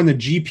think, more in the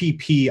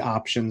GPP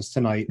options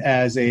tonight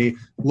as a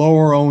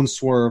lower-owned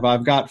swerve.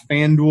 I've got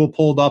FanDuel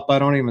pulled up. I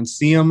don't even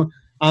see him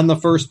on the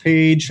first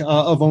page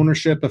of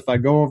ownership. If I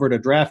go over to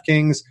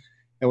DraftKings,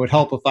 it would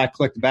help if I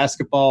clicked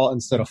basketball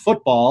instead of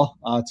football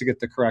to get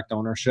the correct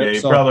ownership. Yeah,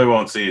 you probably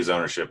won't see his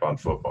ownership on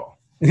football.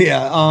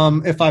 Yeah,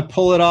 if I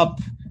pull it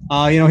up,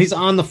 he's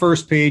on the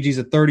first page. He's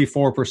at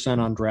 34%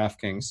 on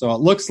DraftKings. So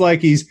it looks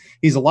like he's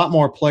a lot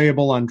more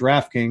playable on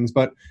DraftKings.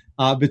 But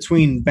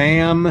between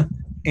Bam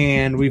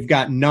and we've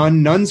got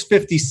Nunn's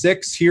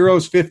 56,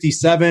 Hero's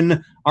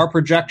 57. Our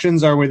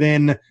projections are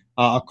within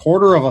a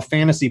quarter of a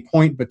fantasy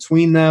point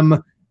between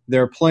them.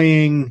 They're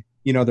playing,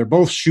 they're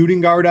both shooting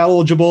guard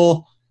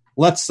eligible.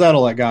 Let's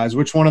settle it, guys.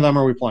 Which one of them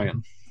are we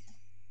playing?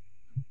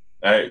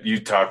 You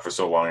talked for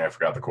so long, I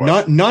forgot the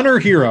question. None or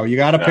Hero. You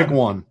got to pick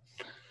one.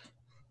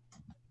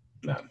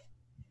 None.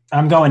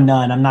 I'm going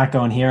none. I'm not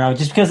going Hero.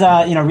 Just because,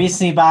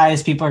 recency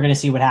bias, people are going to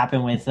see what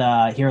happened with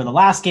Hero the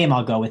last game.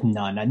 I'll go with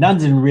none.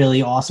 None's been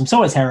really awesome.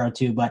 So is Hero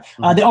too. But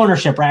the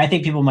ownership, right? I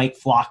think people might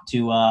flock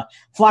to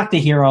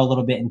Hero a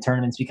little bit in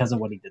tournaments because of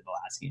what he did the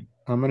last game.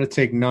 I'm going to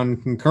take none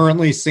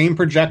concurrently. Same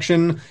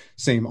projection,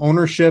 same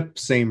ownership,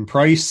 same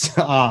price.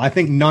 I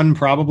think none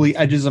probably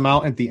edges him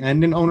out at the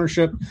end in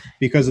ownership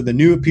because of the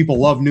new. People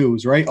love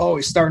news, right? Oh,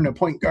 he's starting a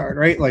point guard,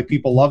 right? Like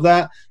people love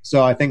that.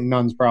 So I think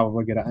none's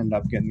probably going to end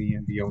up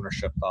getting the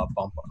ownership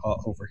bump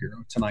over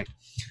Hero tonight.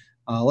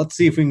 Let's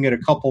see if we can get a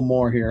couple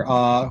more here.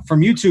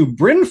 From YouTube,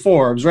 Bryn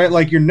Forbes, right?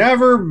 Like you're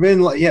never been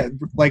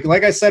like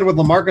I said with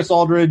LaMarcus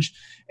Aldridge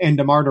and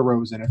DeMar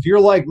DeRozan. If you're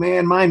like,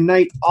 man, my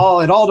night,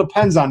 it all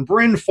depends on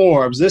Bryn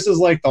Forbes. This is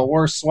like the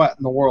worst sweat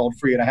in the world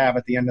for you to have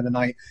at the end of the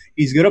night.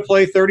 He's going to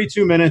play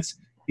 32 minutes.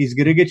 He's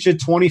going to get you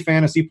 20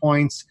 fantasy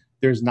points.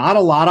 There's not a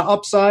lot of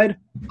upside.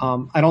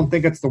 I don't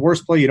think it's the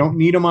worst play. You don't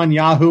need him on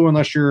Yahoo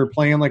unless you're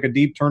playing like a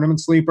deep tournament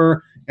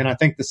sleeper. And I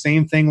think the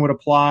same thing would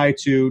apply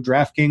to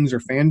DraftKings or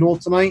FanDuel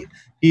tonight.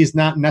 He's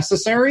not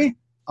necessary.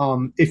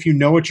 If you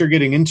know what you're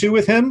getting into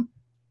with him,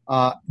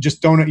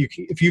 just don't.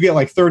 If you get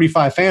like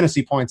 35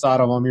 fantasy points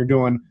out of him, you're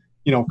doing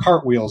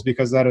cartwheels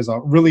because that is a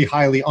really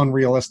highly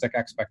unrealistic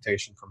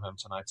expectation from him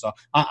tonight. So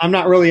I'm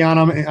not really on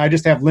him. I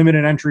just have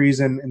limited entries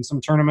in some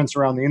tournaments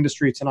around the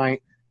industry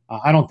tonight.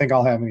 I don't think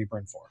I'll have any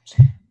Bryn Forbes.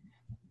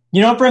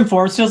 You know what Bryn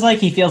Forbes feels like?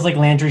 He feels like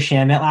Landry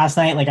Shamet last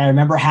night. Like I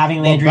remember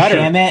having Landry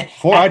Shamet.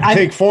 I'd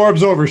take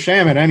Forbes over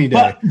Shamet any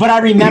day. But I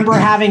remember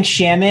having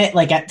Shamet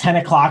like at 10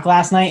 o'clock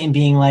last night and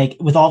being like,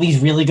 with all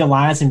these really good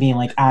lines and being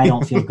like, I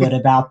don't feel good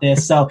about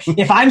this. So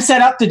if I'm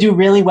set up to do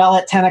really well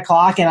at 10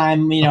 o'clock and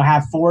I'm,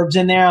 have Forbes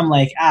in there, I'm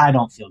like, I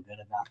don't feel good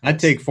about this. I'd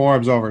take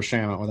Forbes over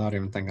Shamet without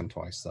even thinking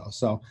twice though.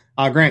 So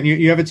Grant,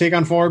 you have a take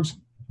on Forbes?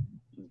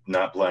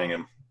 Not playing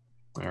him.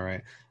 All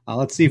right.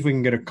 Let's see if we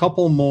can get a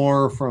couple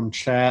more from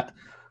chat.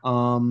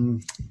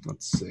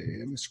 Let's see.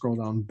 Let me scroll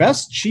down.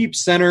 Best cheap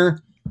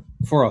center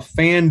for a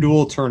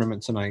FanDuel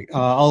tournament tonight.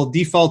 I'll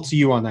default to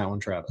you on that one,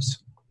 Travis.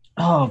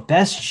 Oh,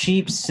 best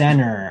cheap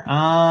center.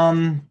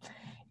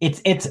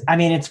 It's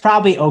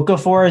probably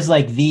Okafor is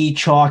like the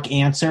chalk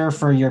answer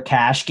for your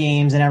cash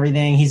games and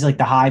everything. He's like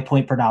the high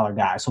point per dollar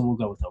guy, so we'll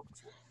go with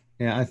Okafor.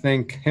 Yeah, I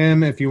think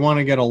him, if you want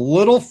to get a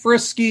little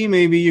frisky,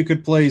 maybe you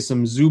could play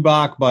some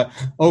Zubac, but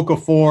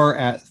Okafor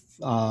at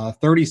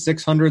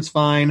 3,600 is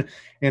fine.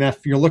 And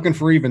if you're looking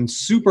for even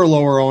super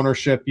lower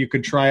ownership, you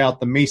could try out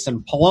the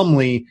Mason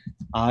Plumlee.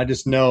 I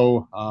just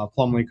know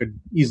Plumlee could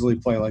easily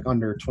play like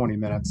under 20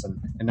 minutes and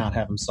not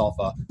have himself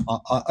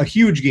a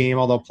huge game,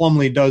 although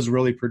Plumlee does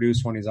really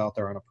produce when he's out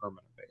there on a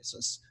permanent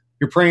basis.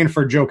 You're praying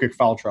for Jokic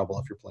foul trouble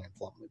if you're playing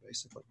Plumlee,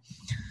 basically.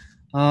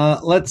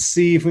 Let's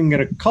see if we can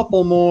get a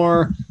couple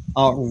more.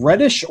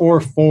 Reddish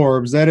or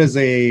Forbes? That is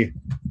a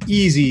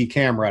easy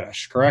Cam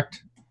Reddish,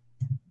 correct?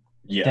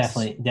 Yes.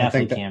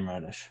 Definitely Cam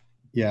Reddish.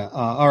 Yeah.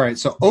 All right.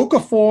 So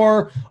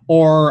Okafor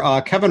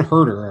or Kevin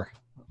Huerter?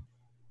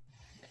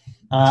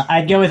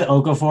 I'd go with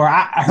Okafor.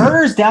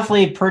 Huerter's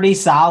definitely pretty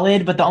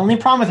solid, but the only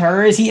problem with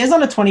Huerter is he is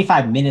on a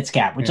 25 minutes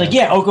cap, which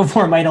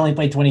Okafor might only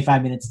play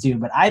 25 minutes too,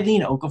 but I'd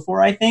lean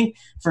Okafor, I think,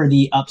 for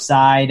the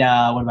upside.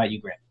 What about you,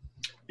 Grant?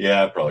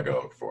 Yeah, I'd probably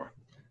go Okafor.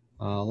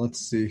 Let's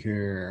see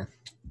here.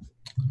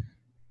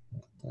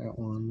 That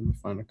one. Let me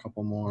find a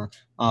couple more.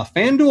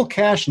 FanDuel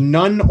Cash,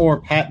 none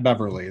or Pat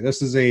Beverly.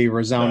 This is a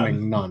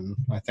resounding none,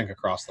 I think,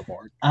 across the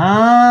board.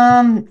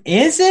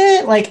 Is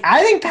it? Like,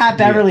 I think Pat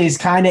Beverly is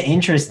kind of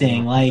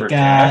interesting. Like, for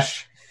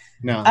cash?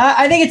 No.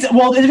 I think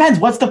it depends.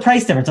 What's the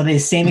price difference? Are they the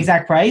same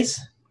exact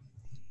price?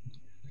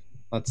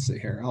 Let's see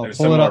here. I'll They're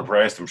pull it similar up.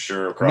 priced, I'm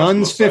sure. Across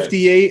Nunn's both sides.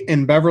 58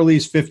 and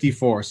Beverly's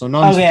 54. So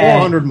Nunn's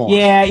 400 more.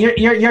 Yeah,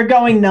 you're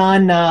going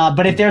Nunn.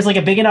 But if there's like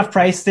a big enough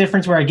price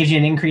difference where it gives you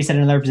an increase at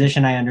another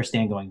position, I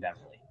understand going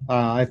Beverly.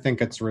 I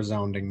think it's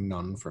resounding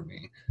none for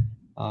me.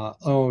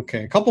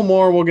 Okay, a couple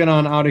more. We'll get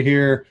on out of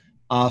here.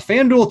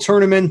 FanDuel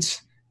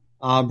tournament.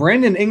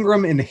 Brandon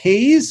Ingram and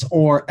Hayes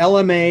or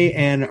LMA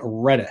and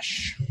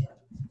Reddish?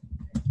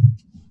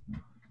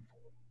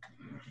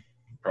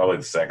 Probably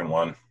the second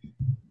one.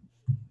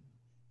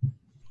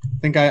 I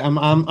think I'm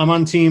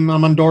on team.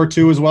 I'm on door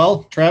 2 as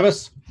well.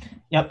 Travis?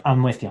 Yep,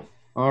 I'm with you.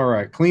 All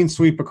right, clean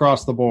sweep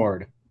across the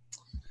board.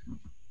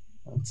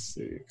 Let's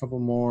see, a couple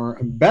more.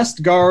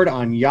 Best guard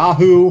on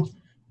Yahoo,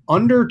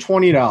 under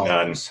 $20.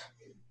 None.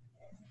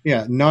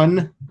 Yeah,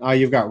 none.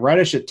 You've got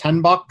Reddish at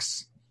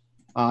 $10.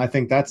 I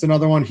think that's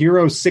another one.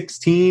 Hero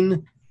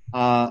 16.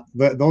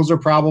 Those are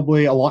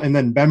probably a lot. And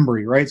then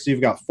Bembry, right? So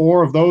you've got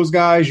 4 of those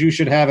guys. You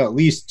should have at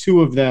least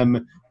 2 of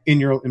them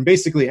in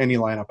basically any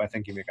lineup I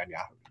think you make on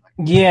Yahoo.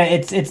 Yeah,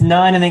 it's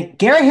none. And then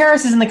Gary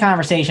Harris is in the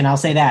conversation. I'll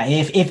say that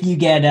if you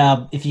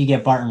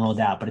get Barton rolled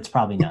out, but it's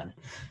probably none.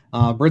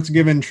 Britt's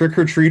given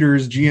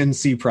trick-or-treaters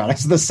GNC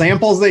products. The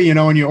samples that,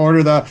 when you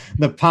order the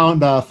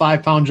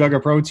 5-pound jug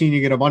of protein,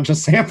 you get a bunch of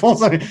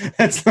samples.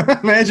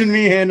 Imagine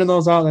me handing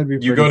those out. That'd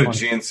be You go to funny.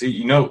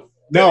 GNC, No,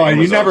 you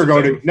Amazon's never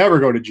go thing.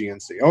 to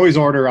GNC. Always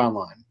order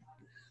online.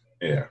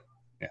 Yeah.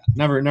 Yeah,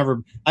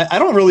 never. I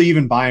don't really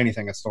even buy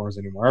anything at stores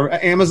anymore.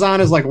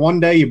 Amazon is like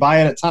one day you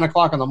buy it at 10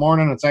 o'clock in the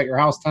morning. It's at your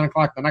house 10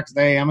 o'clock the next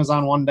day.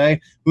 Amazon one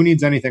day. Who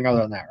needs anything other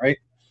than that, right?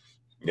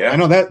 Yeah. I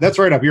know that's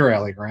right up your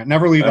alley, Grant.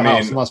 Never leave the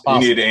house unless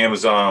possible. You need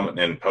Amazon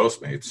and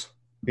Postmates.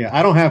 Yeah,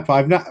 I don't have.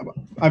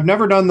 I've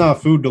never done the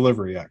food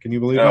delivery yet. Can you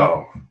believe that?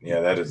 Oh,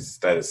 yeah, that is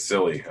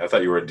silly. I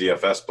thought you were a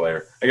DFS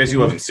player. I guess you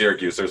live in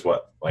Syracuse. There's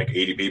what, like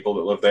 80 people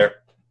that live there?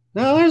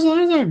 No, there's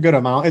a good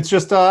amount. It's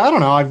just I don't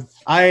know.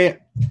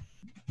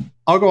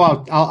 I'll go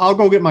out. I'll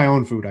go get my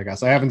own food. I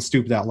guess I haven't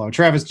stooped that low.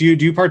 Travis, do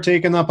you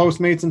partake in the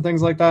Postmates and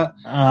things like that?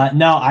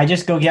 No, I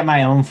just go get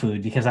my own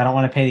food because I don't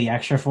want to pay the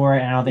extra for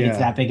it. And I don't think it's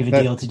that big of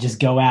a deal to just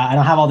go out. I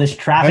don't have all this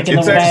traffic in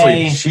the way. It's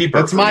actually cheaper.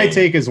 That's my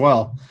take as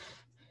well.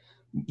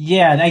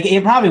 Yeah, like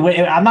it probably would.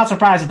 I'm not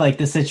surprised with like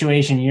this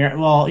situation.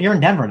 You're in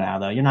Denver now,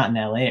 though. You're not in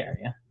the LA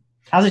area.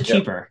 How's it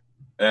cheaper?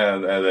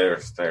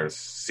 There's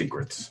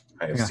secrets.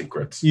 I have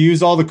secrets. You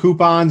use all the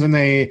coupons, and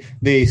they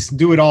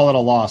do it all at a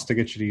loss to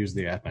get you to use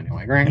the app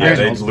anyway. Grant they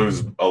knows.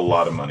 lose a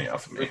lot of money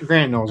off of me.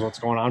 Grant knows what's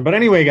going on. But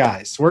anyway,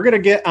 guys, we're going to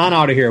get on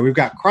out of here. We've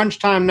got crunch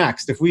time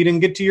next. If we didn't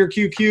get to your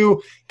QQ,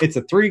 it's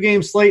a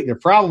 3-game slate. They're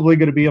probably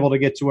going to be able to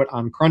get to it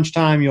on crunch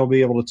time. You'll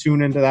be able to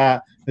tune into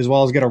that as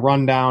well as get a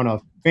rundown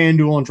of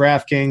FanDuel and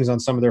DraftKings on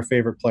some of their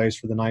favorite plays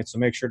for the night. So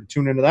make sure to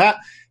tune into that.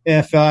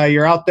 If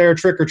you're out there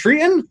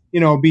trick-or-treating,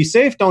 be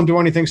safe. Don't do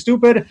anything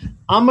stupid.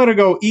 I'm going to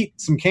go eat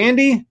some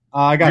candy.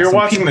 You're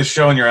watching the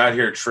show and you're out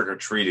here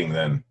trick-or-treating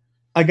then.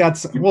 I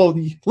got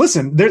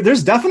listen,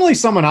 there's definitely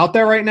someone out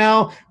there right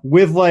now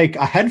with like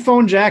a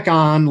headphone jack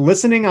on,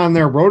 listening on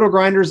their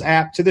Roto-Grinders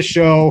app to the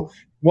show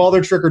while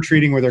they're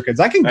trick-or-treating with their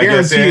kids. I can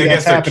guarantee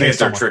that's happening.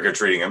 Kids are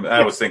trick-or-treating.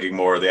 I was thinking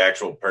more of the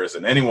actual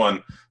person.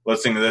 Anyone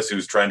listening to this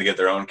who's trying to get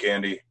their own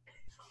candy,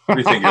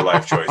 rethink your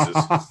life choices.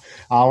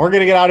 We're going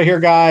to get out of here,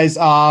 guys,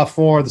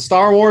 for the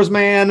Star Wars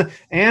man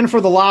and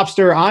for the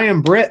Lobster. I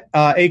am Britt,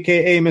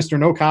 a.k.a. Mr.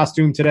 No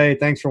Costume today.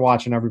 Thanks for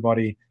watching,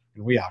 everybody,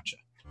 and we out you.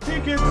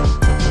 Tickets.